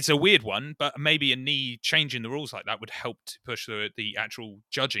it's a weird one, but maybe a knee changing the rules like that would help to push the actual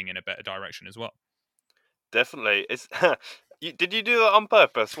judging in a better direction as well. Definitely. It's did you do that on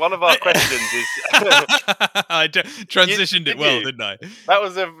purpose? One of our questions is I transitioned it well, didn't I? That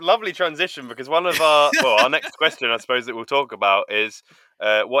was a lovely transition, because one of our next question, I suppose, that we'll talk about is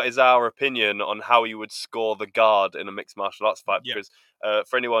what is our opinion on how you would score the guard in a mixed martial arts fight? Because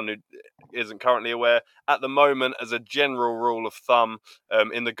for anyone who isn't currently aware, at the moment, as a general rule of thumb,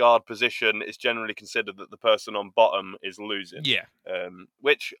 in the guard position, it's generally considered that the person on bottom is losing. Yeah.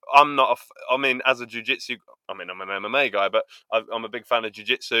 Which I'm not. As a jiu-jitsu, I'm an MMA guy, but I'm a big fan of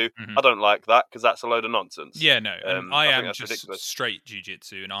jiu-jitsu. I don't like that because that's a load of nonsense. Yeah, no. I am just ridiculous. Straight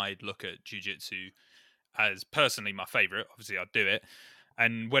jiu-jitsu, and I look at jiu-jitsu as personally my favorite. Obviously, I do it.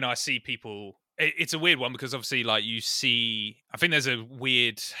 And when I see people, it's a weird one because obviously, like, you see, I think there's a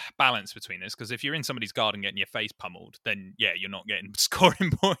weird balance between this, because if you're in somebody's guard and getting your face pummeled, then you're not getting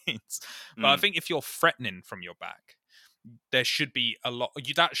scoring points. But I think if you're threatening from your back, there should be a lot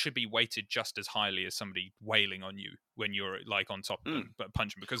that should be weighted just as highly as somebody wailing on you when you're like on top of them, but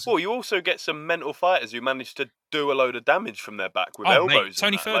punching. Because you also get some mental fighters who manage to do a load of damage from their back with elbows. Mate,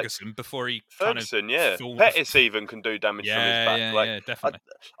 Tony Ferguson, before he Pettis even can do damage from his back. Yeah, definitely.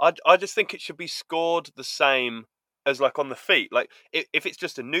 I just think it should be scored the same as like on the feet. Like if it's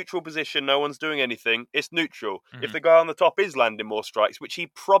just a neutral position, no one's doing anything, it's neutral. If the guy on the top is landing more strikes, which he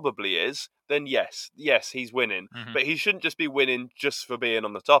probably is, then yes, he's winning. But he shouldn't just be winning just for being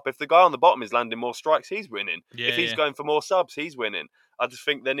on the top. If the guy on the bottom is landing more strikes, he's winning. If he's going for more subs, he's winning. I just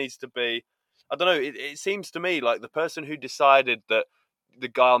think there needs to be, I don't know, it seems to me like the person who decided that the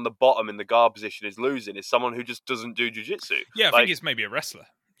guy on the bottom in the guard position is losing is someone who just doesn't do jiu-jitsu. Yeah, I think it's maybe a wrestler.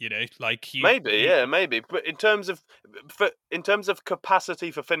 Maybe. But in terms of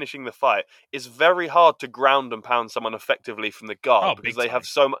capacity for finishing the fight, it's very hard to ground and pound someone effectively from the guard because they have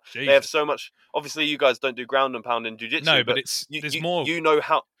so much. They have so much. Obviously, you guys don't do ground and pound in jiu-jitsu. No, but there's more. You know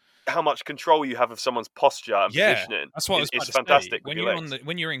how much control you have of someone's posture and positioning. That's what it's fantastic. When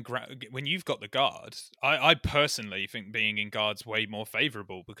you've got the guard, I personally think being in guard's way more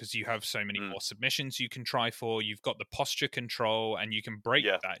favorable because you have so many more submissions you can try for. You've got the posture control and you can break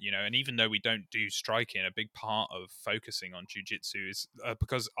that, And even though we don't do striking, a big part of focusing on jiu-jitsu is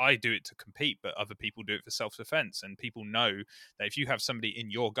because I do it to compete, but other people do it for self-defense. And people know that if you have somebody in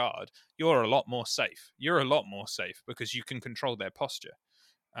your guard, you're a lot more safe. You're a lot more safe because you can control their posture.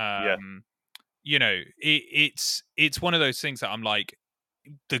 It's one of those things that I'm like,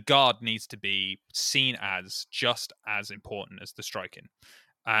 the guard needs to be seen as just as important as the striking,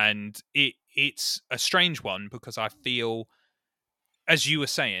 and it's a strange one because I feel, as you were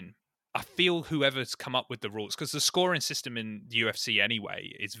saying, I feel whoever's come up with the rules, because the scoring system in the UFC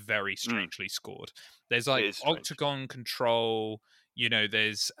anyway is very strangely scored. There's like octagon control,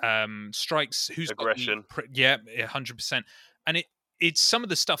 there's strikes, who's aggression, 100%, and it's some of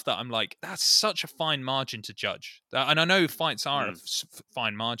the stuff that I'm like, that's such a fine margin to judge. And I know fights are a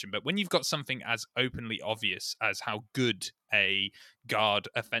fine margin, but when you've got something as openly obvious as how good a guard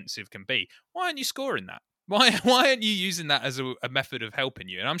offensive can be, why aren't you scoring that? Why aren't you using that as a method of helping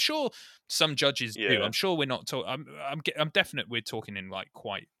you? And I'm sure some judges do. I'm sure we're not talking. I'm definite. We're talking in like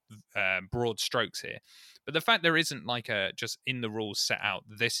quite broad strokes here. But the fact there isn't like a just in the rules set out,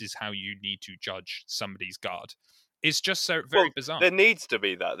 this is how you need to judge somebody's guard, is just so very bizarre. There needs to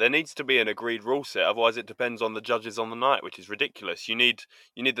be that. There needs to be an agreed rule set. Otherwise, it depends on the judges on the night, which is ridiculous. You need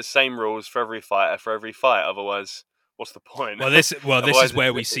the same rules for every fighter for every fight. Otherwise, what's the point? Well, this is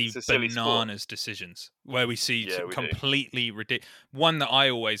where we see a silly bananas decisions, where we see Yeah, we do. completely ridiculous. One that I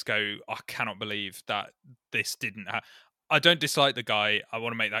always go, I cannot believe that this didn't happen. I don't dislike the guy. I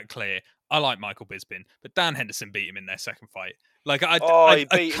want to make that clear. I like Michael Bisping, but Dan Henderson beat him in their second fight. Like he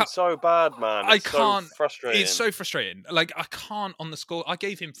beat him so bad, man. I can't. So frustrating. It's so frustrating. Like I can't on the score. I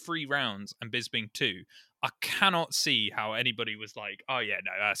gave him 3 rounds and Bisping 2. I cannot see how anybody was like, oh yeah,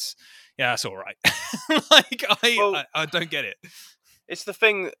 no, that's all right. Like I don't get it. It's the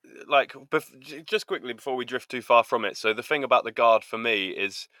thing, like, just quickly before we drift too far from it. So the thing about the guard for me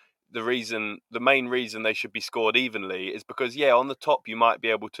is the main reason they should be scored evenly is because, yeah, on the top you might be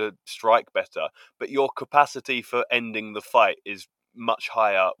able to strike better, but your capacity for ending the fight is much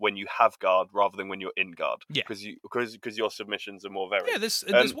higher when you have guard rather than when you're in guard. Yeah, because your submissions are more varied. Yeah,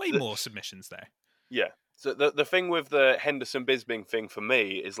 there's way more submissions there. Yeah. So the thing with the Henderson Bisping thing for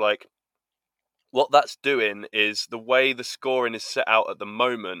me is like, what that's doing is the way the scoring is set out at the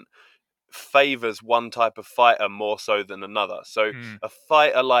moment favours one type of fighter more so than another. So a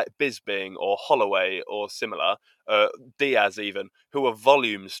fighter like Bisping or Holloway or similar, Diaz even, who are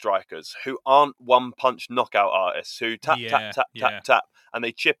volume strikers, who aren't one-punch knockout artists, who tap, and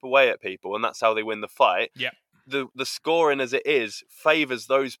they chip away at people, and that's how they win the fight. Yeah. The scoring as it is favours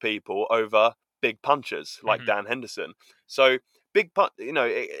those people over big punchers like Dan Henderson. So big punch,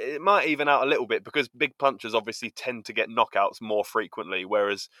 it might even out a little bit because big punchers obviously tend to get knockouts more frequently,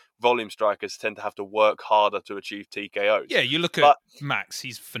 whereas volume strikers tend to have to work harder to achieve TKOs. Yeah, you look at Max;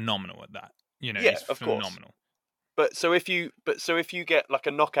 he's phenomenal at that. Yeah, he's phenomenal. But so if you get like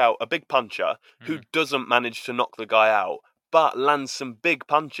a big puncher who doesn't manage to knock the guy out, but lands some big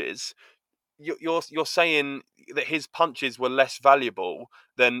punches, you're saying that his punches were less valuable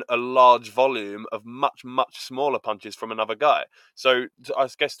than a large volume of much, much smaller punches from another guy. So I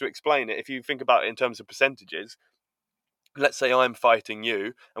guess to explain it, if you think about it in terms of percentages, let's say I'm fighting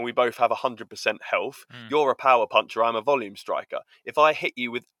you and we both have 100% health. You're a power puncher, I'm a volume striker. If I hit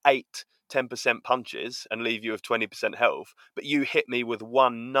you with 10% punches and leave you with 20% health, but you hit me with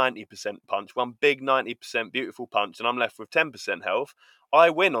one 90% punch, one big 90% beautiful punch, and I'm left with 10% health, I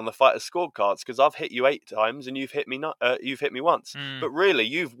win on the fighter's scorecards because I've hit you 8 times and you've hit me once. But really,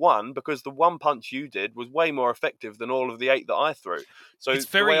 you've won because the one punch you did was way more effective than all of the 8 that I threw. So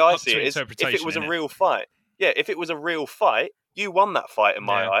the way I see it is, if it was a real fight, if it was a real fight, you won that fight in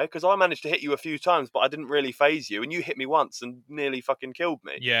my eye because I managed to hit you a few times, but I didn't really phase you, and you hit me once and nearly fucking killed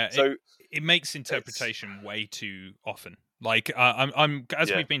me. Yeah, so it makes interpretation way too often. Like I'm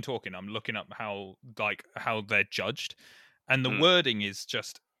as we've been talking, I'm looking up how they're judged, and the wording is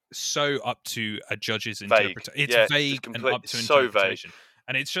just so up to a judge's interpretation. It's vague and up to interpretation. Vague.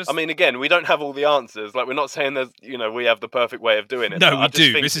 And it's just... I mean, again, we don't have all the answers. Like, we're not saying that, we have the perfect way of doing it. No, we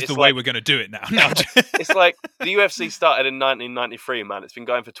do. This is the way we're going to do it now. No. It's like the UFC started in 1993, man. It's been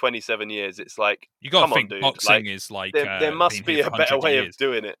going for 27 years. It's like, you got to think dude. boxing is like... There must be a better way of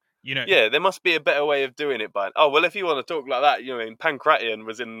doing it. Yeah, there must be a better way of doing it. But if you want to talk like that, Pancration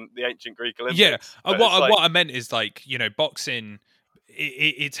was in the ancient Greek Olympics. Yeah, what I meant is like, boxing...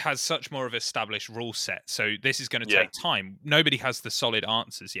 It has such more of an established rule set, so this is going to take time. Nobody has the solid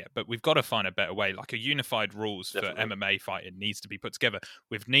answers yet, but we've got to find a better way. Like a unified rules for MMA fighting needs to be put together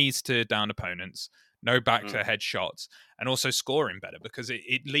with knees to down opponents, no back to head shots, and also scoring better because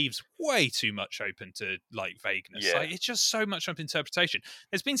it leaves way too much open to like vagueness. Yeah. Like, it's just so much up interpretation.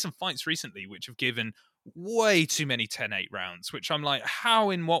 There's been some fights recently which have given way too many 10-8 rounds, which I'm like, how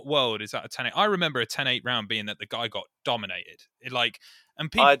in what world is that a 10-8? I remember a 10-8 round being that the guy got dominated.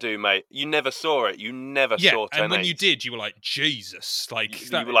 I do, mate. You never saw it. You never saw 10-8. And when you did, you were like, Jesus.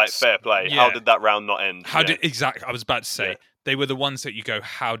 Like, you were like, fair play. Yeah. How did that round not end? Exactly. I was about to say, they were the ones that you go,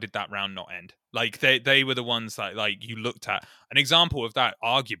 how did that round not end? Like, they were the ones that, like, you looked at. An example of that,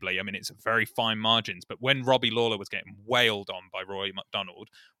 arguably, I mean, it's very fine margins, but when Robbie Lawler was getting wailed on by Roy McDonald,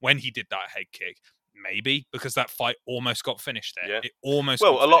 when he did that head kick, maybe because that fight almost got finished there. It almost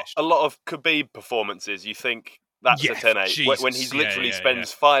got finished. A lot of Khabib performances, you think that's a 10-8 when he literally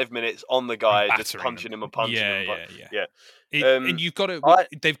spends 5 minutes on the guy just punching him and punching him. And you've got to.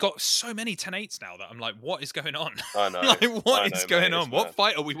 They've got so many 10-8s now that I'm like, what is going on? I know. Like, what is going on? What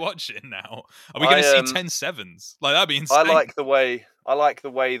fight are we watching now? Are we going to see 10-7s? Like, that'd be insane. I like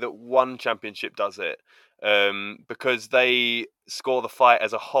the way that one championship does it. Because they score the fight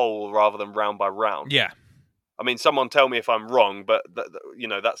as a whole rather than round by round. Yeah. I mean, someone tell me if I'm wrong, but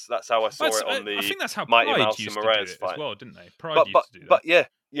that's how I saw it on I the think that's how Mighty Pride Mouse used and to do Moraes it fight. as well, didn't they? Pride But used to do that.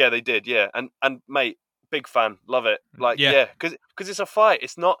 yeah, they did, yeah, and mate, big fan, love it, like Yeah. because it's a fight.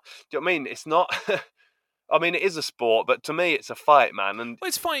 It's not. Do you know what I mean? It's not. I mean, it is a sport, but to me, it's a fight, man. And Well,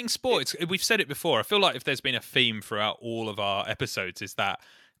 it's fighting sport. We've said it before. I feel like if there's been a theme throughout all of our episodes, is that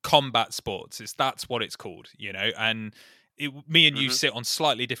combat sports. That's what it's called, And me and you sit on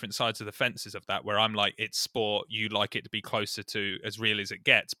slightly different sides of the fences of that. Where I'm like, it's sport. You like it to be closer to as real as it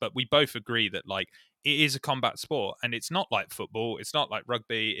gets. But we both agree that like it is a combat sport, and it's not like football. It's not like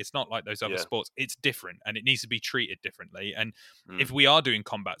rugby. It's not like those other sports. It's different, and it needs to be treated differently. And if we are doing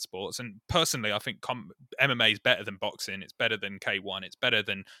combat sports, and personally, I think MMA is better than boxing. It's better than K1. It's better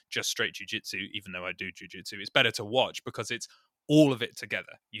than just straight jiu-jitsu, even though I do jiu-jitsu. It's better to watch because it's all of it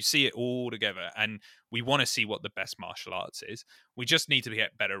together. You see it all together, and we want to see what the best martial arts is. We just need to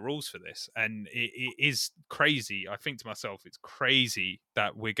get better rules for this, and it is crazy. I think to myself, it's crazy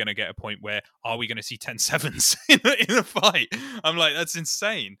that we're going to get a point where are we going to see 10-7s in a fight? I'm like, that's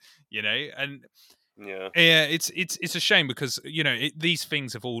insane, and yeah, it's a shame because these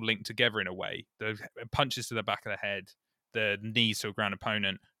things have all linked together in a way. The punches to the back of the head, the knees to a ground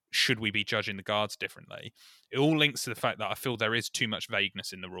opponent. Should we be judging the guards differently? It all links to the fact that I feel there is too much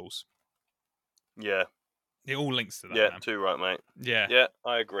vagueness in the rules. Yeah. It all links to that. Yeah, man. too right, mate. Yeah. Yeah,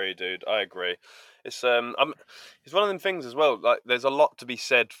 I agree, dude. I agree. It's it's one of them things as well. Like, there's a lot to be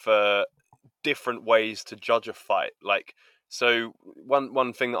said for different ways to judge a fight. Like, so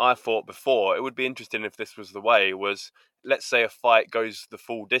one thing that I thought before, it would be interesting if this was the way, was let's say a fight goes the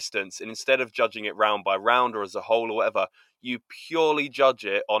full distance, and instead of judging it round by round or as a whole or whatever, you purely judge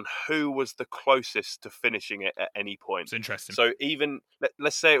it on who was the closest to finishing it at any point. It's interesting. So even,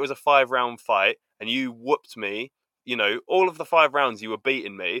 let's say it was a 5-round fight and you whooped me, all of the 5 rounds you were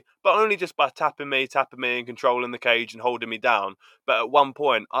beating me, but only just by tapping me and controlling the cage and holding me down. But at one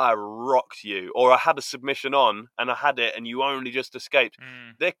point, I rocked you, or I had a submission on and I had it and you only just escaped.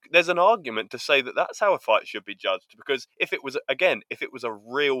 There's an argument to say that that's how a fight should be judged, because if it was a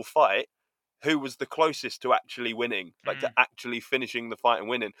real fight, who was the closest to actually winning, like to actually finishing the fight and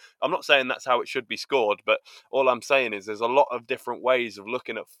winning. I'm not saying that's how it should be scored, but all I'm saying is there's a lot of different ways of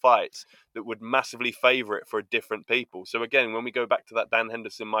looking at fights that would massively favour it for different people. So again, when we go back to that Dan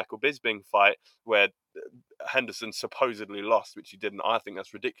Henderson-Michael Bisping fight where Henderson supposedly lost, which he didn't, I think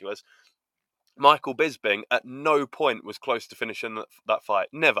that's ridiculous. Michael Bisping at no point was close to finishing that fight.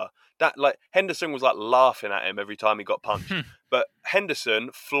 Never. Henderson was laughing at him every time he got punched. But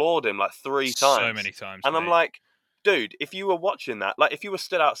Henderson floored him 3 times. So many times. And mate. I'm like, dude, if you were watching that, if you were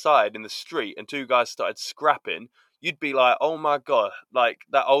stood outside in the street and 2 guys started scrapping, you'd be like, oh my God, that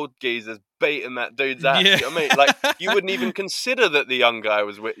old geezer's beating that dude's ass. Yeah. You know what I mean? You wouldn't even consider that the young guy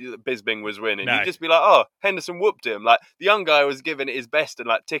Bisping was winning. No. You'd just be like, oh, Henderson whooped him. The young guy was giving it his best and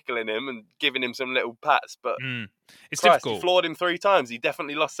tickling him and giving him some little pats. But it's Christ, difficult. He floored him 3 times. He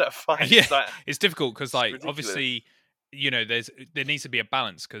definitely lost that fight. Yeah, it's difficult because ridiculous. obviously, there needs to be a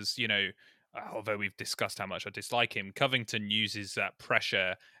balance because although we've discussed how much I dislike him, Covington uses that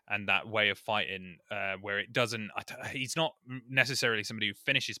pressure and that way of fighting where it doesn't. He's not necessarily somebody who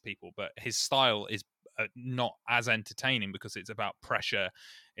finishes people, but his style is not as entertaining because it's about pressure.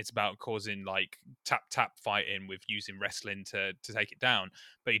 It's about causing tap fighting with using wrestling to take it down.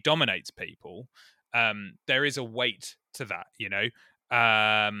 But he dominates people. There is a weight to that,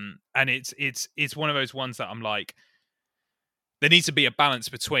 and it's one of those ones that I'm like, there needs to be a balance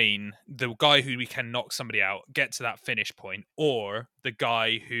between the guy who we can knock somebody out, get to that finish point, or the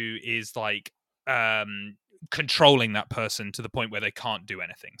guy who is controlling that person to the point where they can't do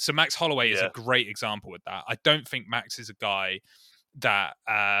anything. So Max Holloway is a great example with that. I don't think Max is a guy that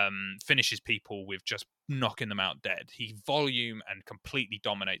finishes people with just knocking them out dead. He volume and completely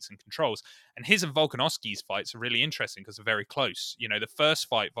dominates and controls. And his and Volkanovski's fights are really interesting because they're very close. The first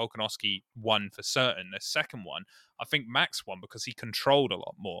fight, Volkanovski won for certain. The second one, I think Max won because he controlled a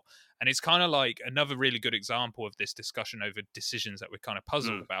lot more. And it's kind of like another really good example of this discussion over decisions that we're kind of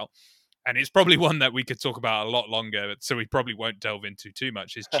puzzled about. And it's probably one that we could talk about a lot longer, so we probably won't delve into too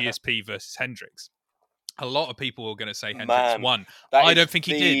much, is GSP versus Hendricks. A lot of people are going to say Hendricks won. I don't think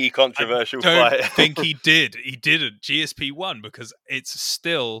he did. Controversial I don't fight. think he did. He didn't. GSP won because it's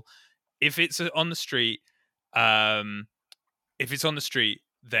still, if it's on the street, then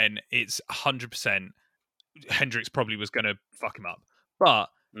it's 100% Hendricks probably was going to fuck him up. But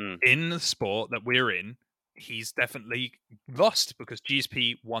in the sport that we're in, he's definitely lost because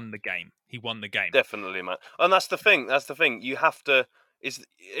GSP won the game. He won the game. Definitely, man. And that's the thing. You have to is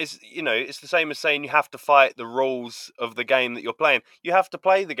it's the same as saying you have to fight the rules of the game that you're playing. You have to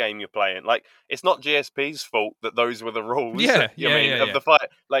play the game you're playing. Like, it's not GSP's fault that those were the rules. Yeah, of the fight.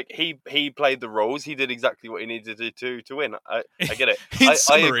 Like, he played the rules. He did exactly what he needed to do to win. I get it. In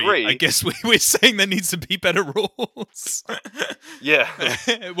summary, I agree. I guess we're saying there needs to be better rules. Yeah.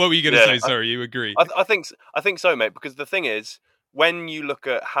 What were you going to say? Sorry, you agree? I think so, mate. Because the thing is, when you look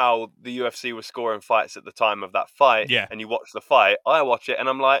at how the UFC was scoring fights at the time of that fight, and you watch the fight, I watch it and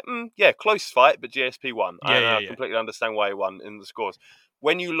I'm like, close fight, but GSP won. I completely understand why he won in the scores.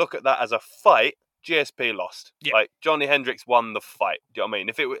 When you look at that as a fight, GSP lost. Yeah. Like, Johnny Hendricks won the fight. Do you know what I mean?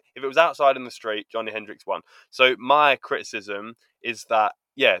 If it was outside in the street, Johnny Hendricks won. So my criticism is that,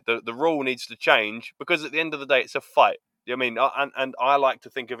 the rule needs to change, because at the end of the day, it's a fight. I mean, and I like to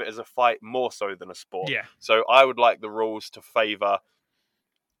think of it as a fight more so than a sport. Yeah. So I would like the rules to favour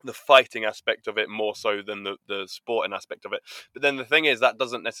the fighting aspect of it more so than the sporting aspect of it. But then the thing is, that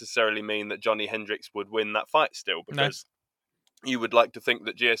doesn't necessarily mean that Johnny Hendricks would win that fight still, because you would like to think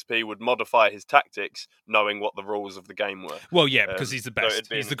that GSP would modify his tactics knowing what the rules of the game were. Well, yeah, because he's the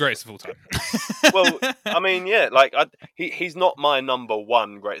best. He's the greatest of all time. Well, I mean, he's not my number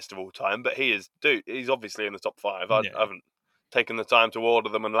one greatest of all time, but he is. Dude, he's obviously in the top 5. I haven't taken the time to order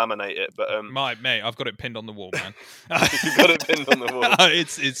them and laminate it, but mate, I've got it pinned on the wall, man. You've got it pinned on the wall.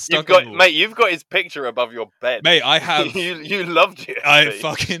 It's stuck on the wall. Mate, you've got his picture above your bed. Mate, I have. you love GSP. I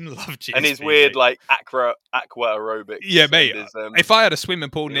fucking love GSP. And his weird, like, aqua aerobics. Yeah, mate. His, if I had a swimming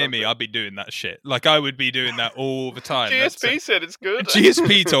pool near me, I'd be doing that shit. Like, I would be doing that all the time. GSP said it's good.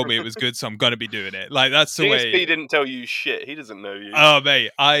 GSP told me it was good, so I'm gonna be doing it. Like, that's the way. GSP didn't tell you shit. He doesn't know you. Oh,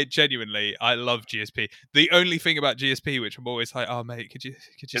 mate, I love GSP. The only thing about GSP, which I'm always like, oh, mate, could you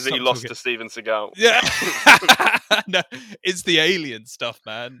is that you lost to Steven Seagal? Yeah. No, it's the alien stuff,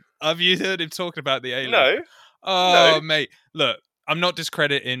 man. Have you heard him talking about the alien? No. Oh, No. mate, look. I'm not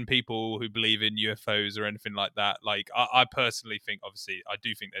discrediting people who believe in UFOs or anything like that. Like, I personally think, obviously, I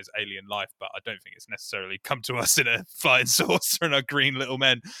do think there's alien life, but I don't think it's necessarily come to us in a flying saucer and our green little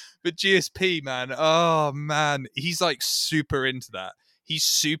men. But GSP, man, oh, man, he's like super into that. He's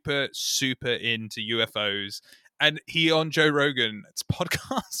super, super into UFOs. And he, on Joe Rogan's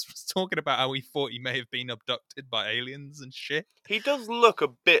podcast, was talking about how he thought he may have been abducted by aliens and shit. He does look a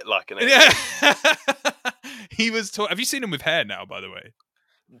bit like an alien. Yeah. He was talking. Have you seen him with hair now, by the way?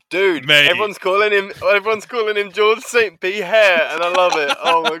 Dude, Mate. everyone's calling him George St. P. Hair, and I love it.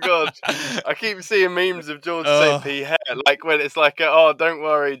 Oh my god, I keep seeing memes of George St. P. Hair, like when it's like, don't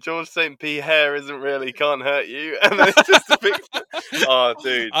worry, George St. P. Hair can't hurt you, and then it's just a picture. Oh,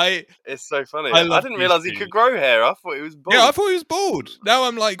 dude, it's so funny. I didn't realize he could grow hair. I thought he was bald. Yeah, I thought he was bald. Now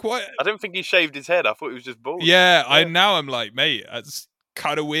I'm like, what? I don't think he shaved his head. I thought he was just bald. Yeah, I'm like, mate, that's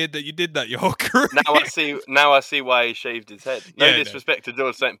kind of weird that you did that your whole career. Now I see why he shaved his head. No disrespect to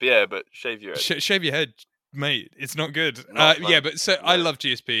George St. Pierre, but shave your head. Shave your head, mate. It's not good. I love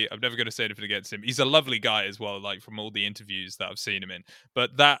GSP. I'm never going to say anything against him. He's a lovely guy as well. Like, from all the interviews that I've seen him in.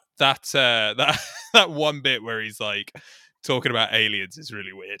 But that one bit where he's like talking about aliens is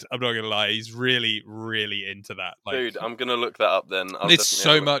really weird. I'm not gonna lie. He's really, really into that. Like, dude, I'm gonna look that up then. It's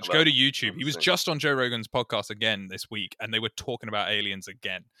so much. Go to YouTube. He was just on Joe Rogan's podcast again this week, and they were talking about aliens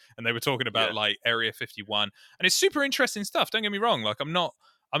again, and they were talking about like Area 51, and it's super interesting stuff. Don't get me wrong. Like, I'm not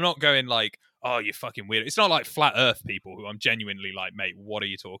going like, oh, you're fucking weird. It's not like flat Earth people who I'm genuinely like, mate, what are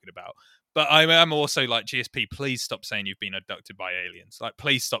you talking about? But I'm also like, GSP, please stop saying you've been abducted by aliens. Like,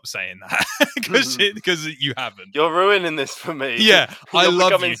 please stop saying that, because you haven't. You're ruining this for me. Yeah, I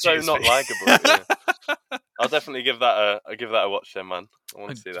love becoming you, so GSP. not likable. Yeah. I'll definitely give that a watch then, man. I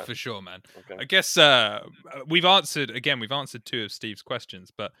want to see that for sure, man. Okay. I guess we've answered 2 of Steve's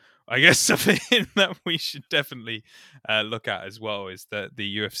questions, but I guess something that we should definitely look at as well is the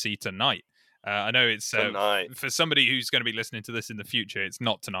UFC tonight. I know it's for somebody who's going to be listening to this in the future. It's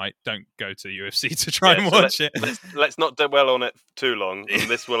not tonight. Don't go to UFC to try and watch it. Let's not dwell on it too long, and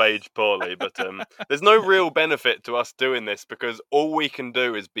this will age poorly. But there's no real benefit to us doing this because all we can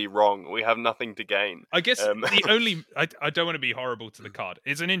do is be wrong. We have nothing to gain. I guess the only I don't want to be horrible to the card.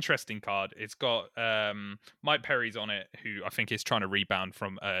 It's an interesting card. It's got Mike Perry's on it, who I think is trying to rebound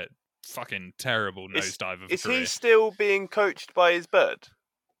from a fucking terrible nosedive of a Is career. he still being coached by his bird?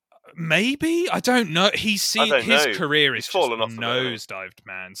 Maybe, I don't know. His career is fallen off nosedived,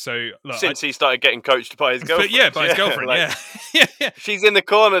 man. So look, since he started getting coached by his girlfriend, by his girlfriend, like, yeah. She's in the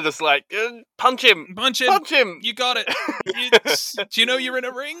corner, just like punch him. You got it. Do you know you're in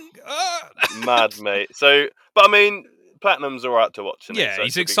a ring? Mad, mate. So, but I mean, Platinum's all right to watch. Yeah, so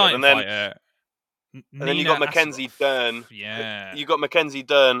he's an exciting fighter. And then you got Mackenzie Dern. Yeah. You got Mackenzie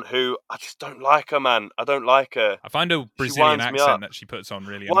Dern, who I just don't like her, man. I don't like her. I find a Brazilian accent that she puts on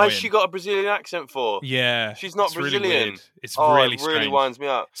really annoying. Why has she got a Brazilian accent for? Yeah. She's not Brazilian. Really weird. It's really strange. It really winds me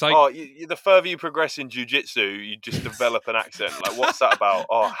up. Like, the further you progress in jiu-jitsu, you just develop an accent. Like, what's that about?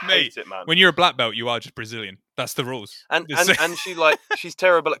 Oh, I hate it, man. When you're a black belt, you are just Brazilian. That's the rules. And she's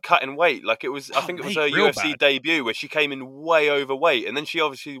terrible at cutting weight. Like, I think it was her UFC debut where she came in way overweight, and then she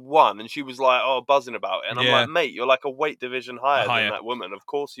obviously won, and she was like, buzzing about it. And I'm like, mate, you're like a weight division higher than that woman. Of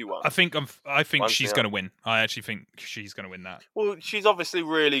course you won. I think she's going to win. I actually think she's going to win that. Well, she's obviously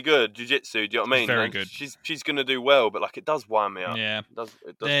really good jiu-jitsu. Do you know what I mean? Very good. She's going to do well, but like, it does wind me up. Yeah,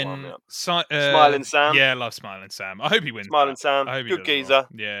 it does wind me up. Smiling Sam. Yeah, I love Smiling Sam. I hope he wins. Smiling Sam. I hope good geezer. Well.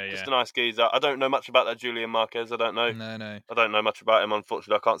 Yeah. Just a nice geezer. I don't know much about that Julian Marquez. I don't know. No. I don't know much about him,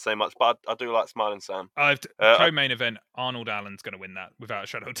 unfortunately. I can't say much, but I do like Smiling Sam. Co-main event, Arnold Allen's going to win that without a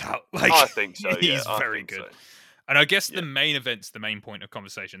shadow of doubt. Like, I think so. He's very good. So. And I guess the main event's the main point of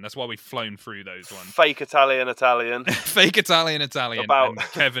conversation. That's why we've flown through those ones. Fake Italian. Fake Italian and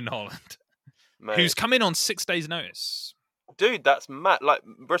Kevin Holland. Mate. Who's come in on 6 days' notice. Dude, that's mad. Like,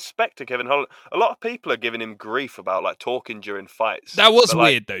 respect to Kevin Holland. A lot of people are giving him grief about like talking during fights. That was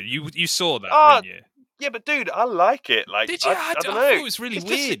weird, though. You saw that, didn't you? Yeah, but dude, I like it. Like, did you? I don't know. It was really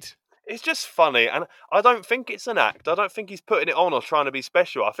weird. It's just funny, and I don't think it's an act. I don't think he's putting it on or trying to be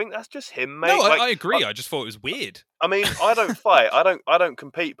special. I think that's just him, mate. No, I agree. I just thought it was weird. I mean, I don't fight. I don't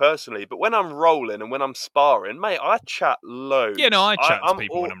compete personally, but when I'm rolling and when I'm sparring, mate, I chat loads. Yeah, no, I chat to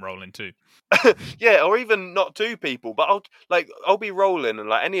people when I'm rolling too. Yeah, or even not to people, but I'll be rolling, and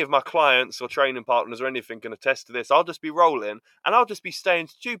like any of my clients or training partners or anything can attest to this. I'll just be rolling, and I'll just be saying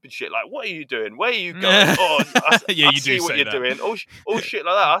stupid shit like, "What are you doing? Where are you going? I see what you're doing. All shit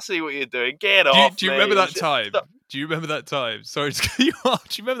like that. I see what you're doing. Get off." Do you remember that time? Do you remember that time? Sorry to cut you off.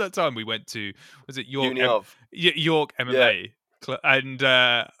 Do you remember that time we went to? Was it York? York MMA, and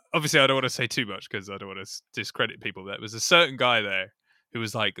obviously I don't want to say too much because I don't want to discredit people. There was a certain guy there who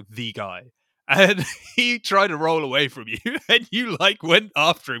was like the guy. And he tried to roll away from you, and you like went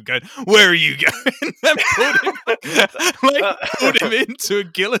after him, going, "Where are you going?" And pulled him into a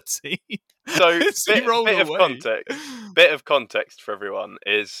guillotine. So, bit of context for everyone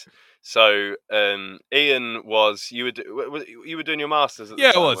is so Ian was you were doing your masters at the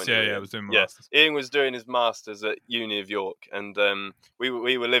time, I was I was doing my masters. Ian was doing his masters at Uni of York, and we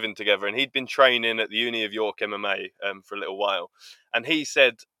were living together, and he'd been training at the Uni of York MMA for a little while, and he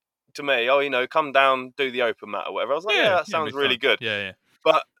said to me, come down, do the open mat or whatever. I was like, that sounds really good. Yeah.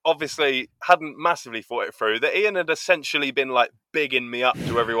 But obviously hadn't massively thought it through. That Ian had essentially been like bigging me up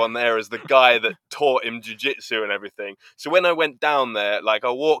to everyone there as the guy that taught him jiu-jitsu and everything. So when I went down there, like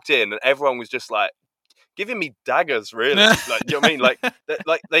I walked in and everyone was just like giving me daggers, really. Like, you know what I mean? Like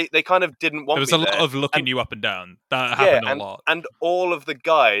they kind of didn't want me. There was a lot of looking you up and down. That happened a lot. And all of the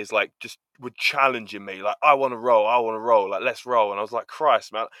guys like just were challenging me, like, I want to roll, like, let's roll. And I was like,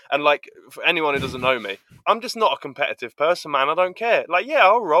 Christ, man. And like, for anyone who doesn't know me, I'm just not a competitive person, man. I don't care. Like, yeah,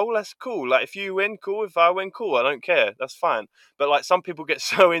 I'll roll, that's cool. Like, if you win, cool. If I win, cool. I don't care. That's fine. But like, some people get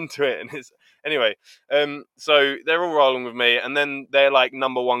so into it, and it's anyway. So they're all rolling with me, and then they're like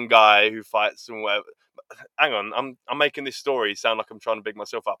number one guy who fights and whatever. Hang on, I'm making this story sound like I'm trying to big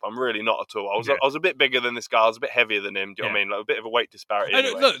myself up. I'm really not at all. I was a bit bigger than this guy. I was a bit heavier than him. Do you know what I mean? Like a bit of a weight disparity.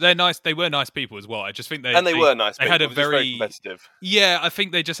 Anyway. Look, they're nice. They were nice people as well. I just think they were nice. They had a very competitive. Yeah, I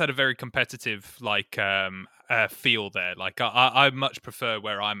think they just had a very competitive feel there. Like I much prefer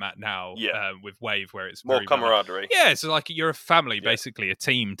where I'm at now. With Wave, where it's more camaraderie. Yeah, so like you're a family, basically a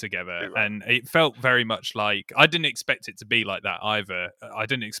team together, right. And it felt very much like I didn't expect it to be like that either. I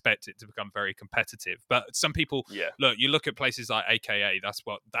didn't expect it to become very competitive. But some people, look, you look at places like AKA.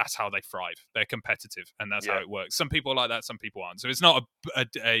 That's how they thrive. They're competitive, and that's how it works. Some people are like that, some people aren't. So it's not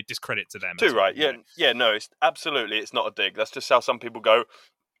a discredit to them. Too right. Yeah. No, it's not a dig. That's just how some people go.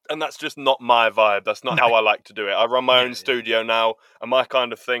 And that's just not my vibe. That's not how I like to do it. I run my own studio now, and my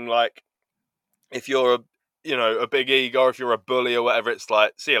kind of thing, like, if you're a big ego, or if you're a bully or whatever, it's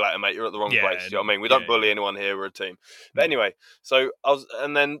like, see you later, mate. You're at the wrong place. You know what I mean? We don't bully anyone here. We're a team. But anyway,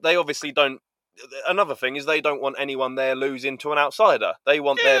 and then they obviously don't. Another thing is they don't want anyone there losing to an outsider. They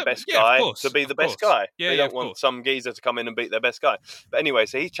want their best guy to be the best guy. They don't want some geezer to come in and beat their best guy. But anyway,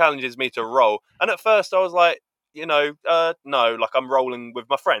 so he challenges me to roll, and at first I was like, no, like I'm rolling with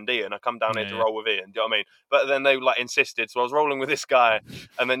my friend Ian. I come down here to roll with Ian. Do you know what I mean? But then they like insisted, so I was rolling with this guy,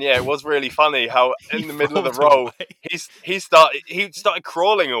 and then it was really funny how in the middle of the roll he started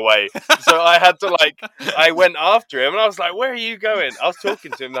crawling away. So I had to I went after him, and I was like, "Where are you going?" I was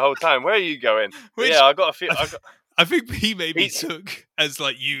talking to him the whole time. Where are you going? I got a few. I think he maybe He- took as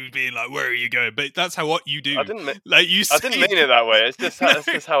like you being like, "Where are you going?" But that's how what you do. I didn't. Like you. I didn't mean it that way. It's just No. that's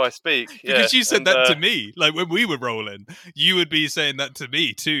just how I speak. Because Yeah. you said And, that to me, like when we were rolling, you would be saying that to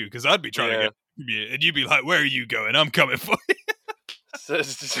me too. Because I'd be trying to get you, and you'd be like, "Where are you going? I'm coming for you."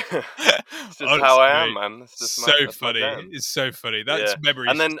 It's just Honestly, how I am, man. It's just so that's my funny. jam. It's so funny. That's Yeah.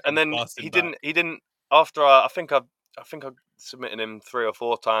 memories. And then just he blasting didn't. After I think I submitted him 3 or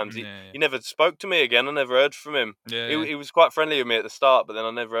 4 times. back. He never spoke to me again. I never heard from him. Yeah. He was quite friendly with me at the start, but then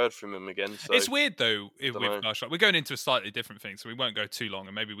I never heard from him again. So It's weird though with dunno. martial art. We're going into a slightly different thing, so we won't go too long,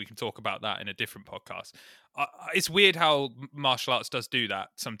 and maybe we can talk about that in a different podcast. It's weird how martial arts does do that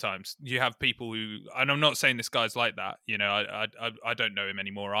sometimes. You have people who, and I'm not saying this guy's like that. You know, I don't know him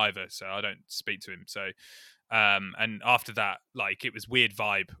anymore either, so I don't speak to him. So, and after that, like it was weird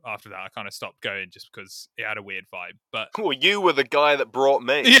vibe. After that, I kind of stopped going just because it had a weird vibe. But well, you were the guy that brought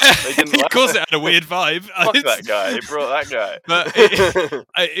me. yeah, They didn't of like course it. it had a weird vibe. Fuck that guy. He brought that guy. But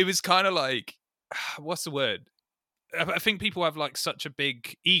it was kind of like, what's the word? I think people have like such a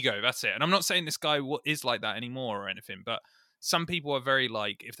big ego. That's it. And I'm not saying this guy is like that anymore or anything, but some people are very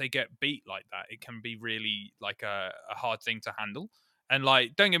like, if they get beat like that, it can be really like a hard thing to handle. And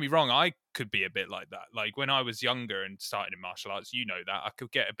like, don't get me wrong, I could be a bit like that. Like when I was younger and started in martial arts, you know that I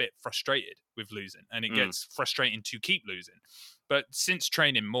could get a bit frustrated with losing, and it gets frustrating to keep losing. But since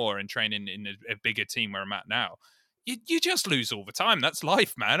training more and training in a bigger team where I'm at now, you just lose all the time. That's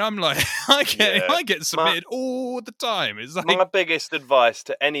life, man. I'm like, I get submitted all the time. It's like My biggest advice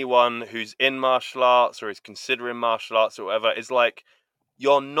to anyone who's in martial arts or is considering martial arts or whatever is like,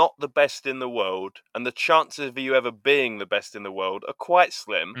 you're not the best in the world, and the chances of you ever being the best in the world are quite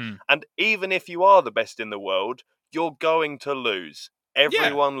slim. And even if you are the best in the world, you're going to lose.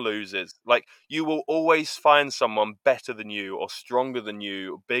 Everyone loses. Like, you will always find someone better than you or stronger than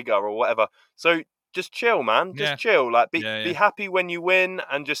you, bigger or whatever. So just chill, man. Just chill. Like, be happy when you win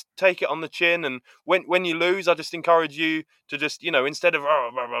and just take it on the chin. And when you lose, I just encourage you to just, instead of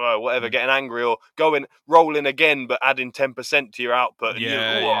whatever, getting angry or rolling again, but adding 10% to your output.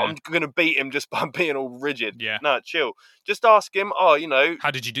 And I'm going to beat him just by being all rigid. Yeah. No, chill. Just ask him, how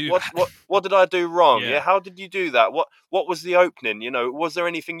did you do that? What did I do wrong? Yeah. How did you do that? What was the opening? Was there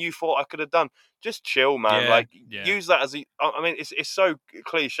anything you thought I could have done? Just chill, man. Use that as I mean, it's so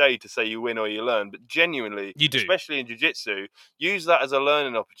cliche to say you win or you learn, but genuinely, you do. Especially in jiu-jitsu, use that as a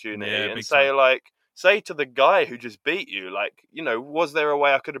learning opportunity and say time. Say to the guy who just beat you, was there a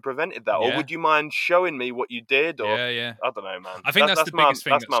way I could have prevented that? Or would you mind showing me what you did? Or I don't know, man. I think that's the biggest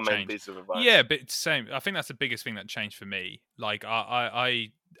thing that's my main changed. piece of advice. Yeah, but same. I think that's the biggest thing that changed for me. Like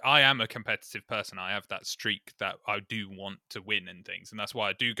I am a competitive person. I have that streak that I do want to win and things, and that's why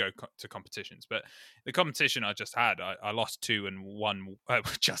I do go to competitions. But the competition I just had, I lost 2 and 1.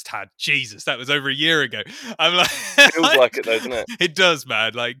 Just had. Jesus, that was over a year ago. I'm like, feels like it though, doesn't it? It does,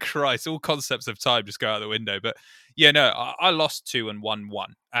 man. Like Christ, all concepts of time just go out the window. But yeah, no, I lost 2 and 1,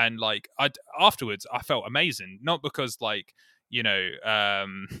 and like afterwards, I felt amazing. Not because like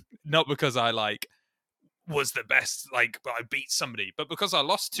not because I like was the best, like I beat somebody, but because I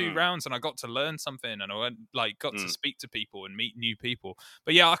lost 2 rounds and I got to learn something, and I got to speak to people and meet new people.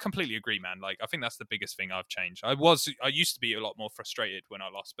 But yeah, I completely agree, man. Like I think that's the biggest thing I've changed. I used to be a lot more frustrated when I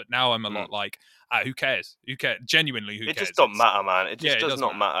lost, but now I'm a lot like, who cares? Who cares? Genuinely, who cares? It just don't matter, man. It just does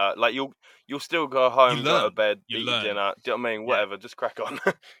not matter. Like you'll still go home, go to bed, eat your dinner. Do you know what I mean? Whatever, just crack on.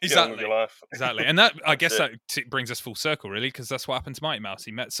 Get on with your life. Exactly. And that, I guess that brings us full circle, really, because that's what happened to Mighty Mouse.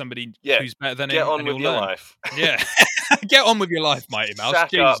 He met somebody who's better than him. Get on with your life. Yeah. Get on with your life, Mighty Mouse.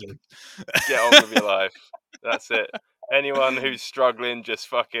 Shack up. Get on with your life. That's it. Anyone who's struggling, just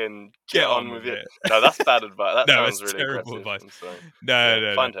fucking get on with it. No, that's bad advice. That sounds really terrible aggressive. advice.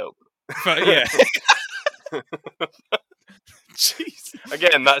 No. Find help. But, yeah. Jeez.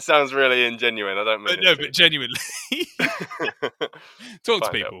 Again, that sounds really ingenuine. I don't mean it. No, but genuinely. Talk to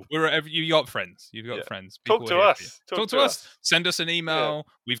people. Help. Wherever you got friends. You've got friends. Talk to us. Talk to us. Send us an email.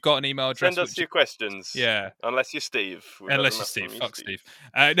 Yeah. We've got an email address. Send us your questions. Yeah. Unless you're Steve. Unless you're Steve. Fuck Steve.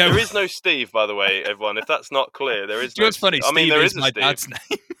 No. There is no Steve, by the way, everyone. If that's not clear, there is no Steve. Funny, I mean, there is my a Steve. dad's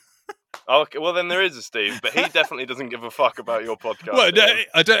name. Okay, well then there is a Steve, but he definitely doesn't give a fuck about your podcast. Well, no,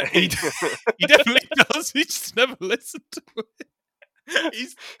 I don't. He definitely does. He just never listened to it.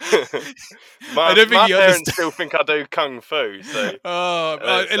 I don't think my parents still think I do kung fu. So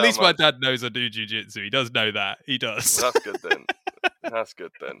at least my dad knows I do jiu-jitsu. He does know that. He does. That's good then. That's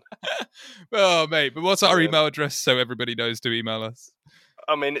good then. Oh mate, but what's our email address so everybody knows to email us?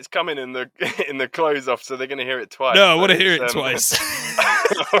 I mean, it's coming in the close off, so they're going to hear it twice. No, I want to hear it twice.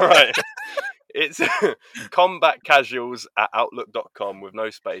 All right. It's combatcasuals@outlook.com with no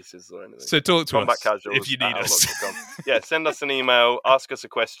spaces or anything. So talk to us Combatcasuals if you need us. Yeah, send us an email, ask us a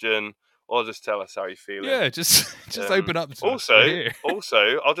question, or just tell us how you're feeling. Yeah, just open up to us. We're here.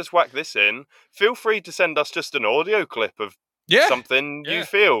 Also, I'll just whack this in. Feel free to send us just an audio clip of something you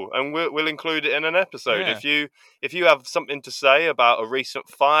feel, and we'll include it in an episode. Yeah. If you have something to say about a recent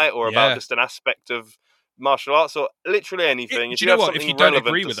fight or about just an aspect of martial arts or literally anything, if you don't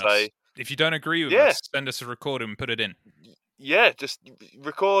agree with us, send us a recording and put it in. Yeah, just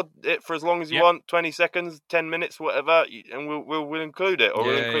record it for as long as you want, 20 seconds, 10 minutes, whatever, and we'll include it, or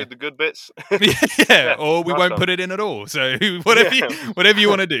we'll include the good bits. Or we won't put it in at all. So whatever you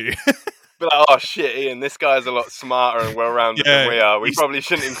want to do. Be like, oh shit, Ian, this guy's a lot smarter and well-rounded than we are. We probably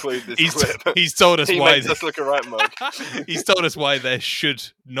shouldn't include this clip. He's told us he why. Makes us look a right mug. He's told us why there should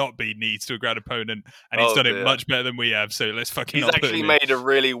not be needs to a ground opponent, and he's done it much better than we have. So let's fucking. He's actually made a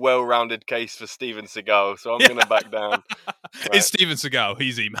really well-rounded case for Steven Seagal, so I'm going to back down. Right. It's Steven Seagal.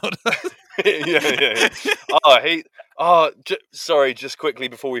 He's emailed us. Yeah. Sorry, just quickly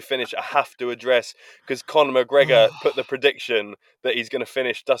before we finish, I have to address, because Conor McGregor put the prediction that he's going to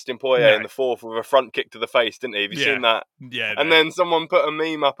finish Dustin Poirier in the fourth with a front kick to the face, didn't he? Have you seen that? Yeah. And then someone put a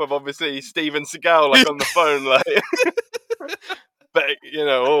meme up of obviously Steven Seagal like on the phone, like. But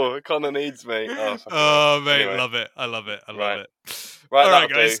Conor needs me. Oh mate, anyway. Love it. I love it. Right, All right,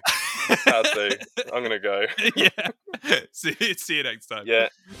 guys. That'll do. I'm gonna go. Yeah. See you next time. Yeah.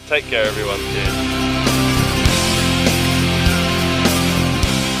 Take care, everyone. Cheers.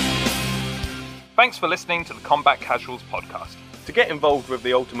 Thanks for listening to the Combat Casuals podcast. To get involved with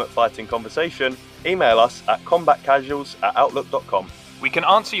the Ultimate Fighting conversation, email us at combatcasuals@outlook.com. We can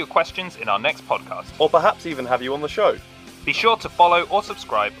answer your questions in our next podcast, or perhaps even have you on the show. Be sure to follow or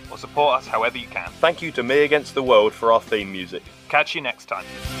subscribe or support us however you can. Thank you to Me Against the World for our theme music. Catch you next time.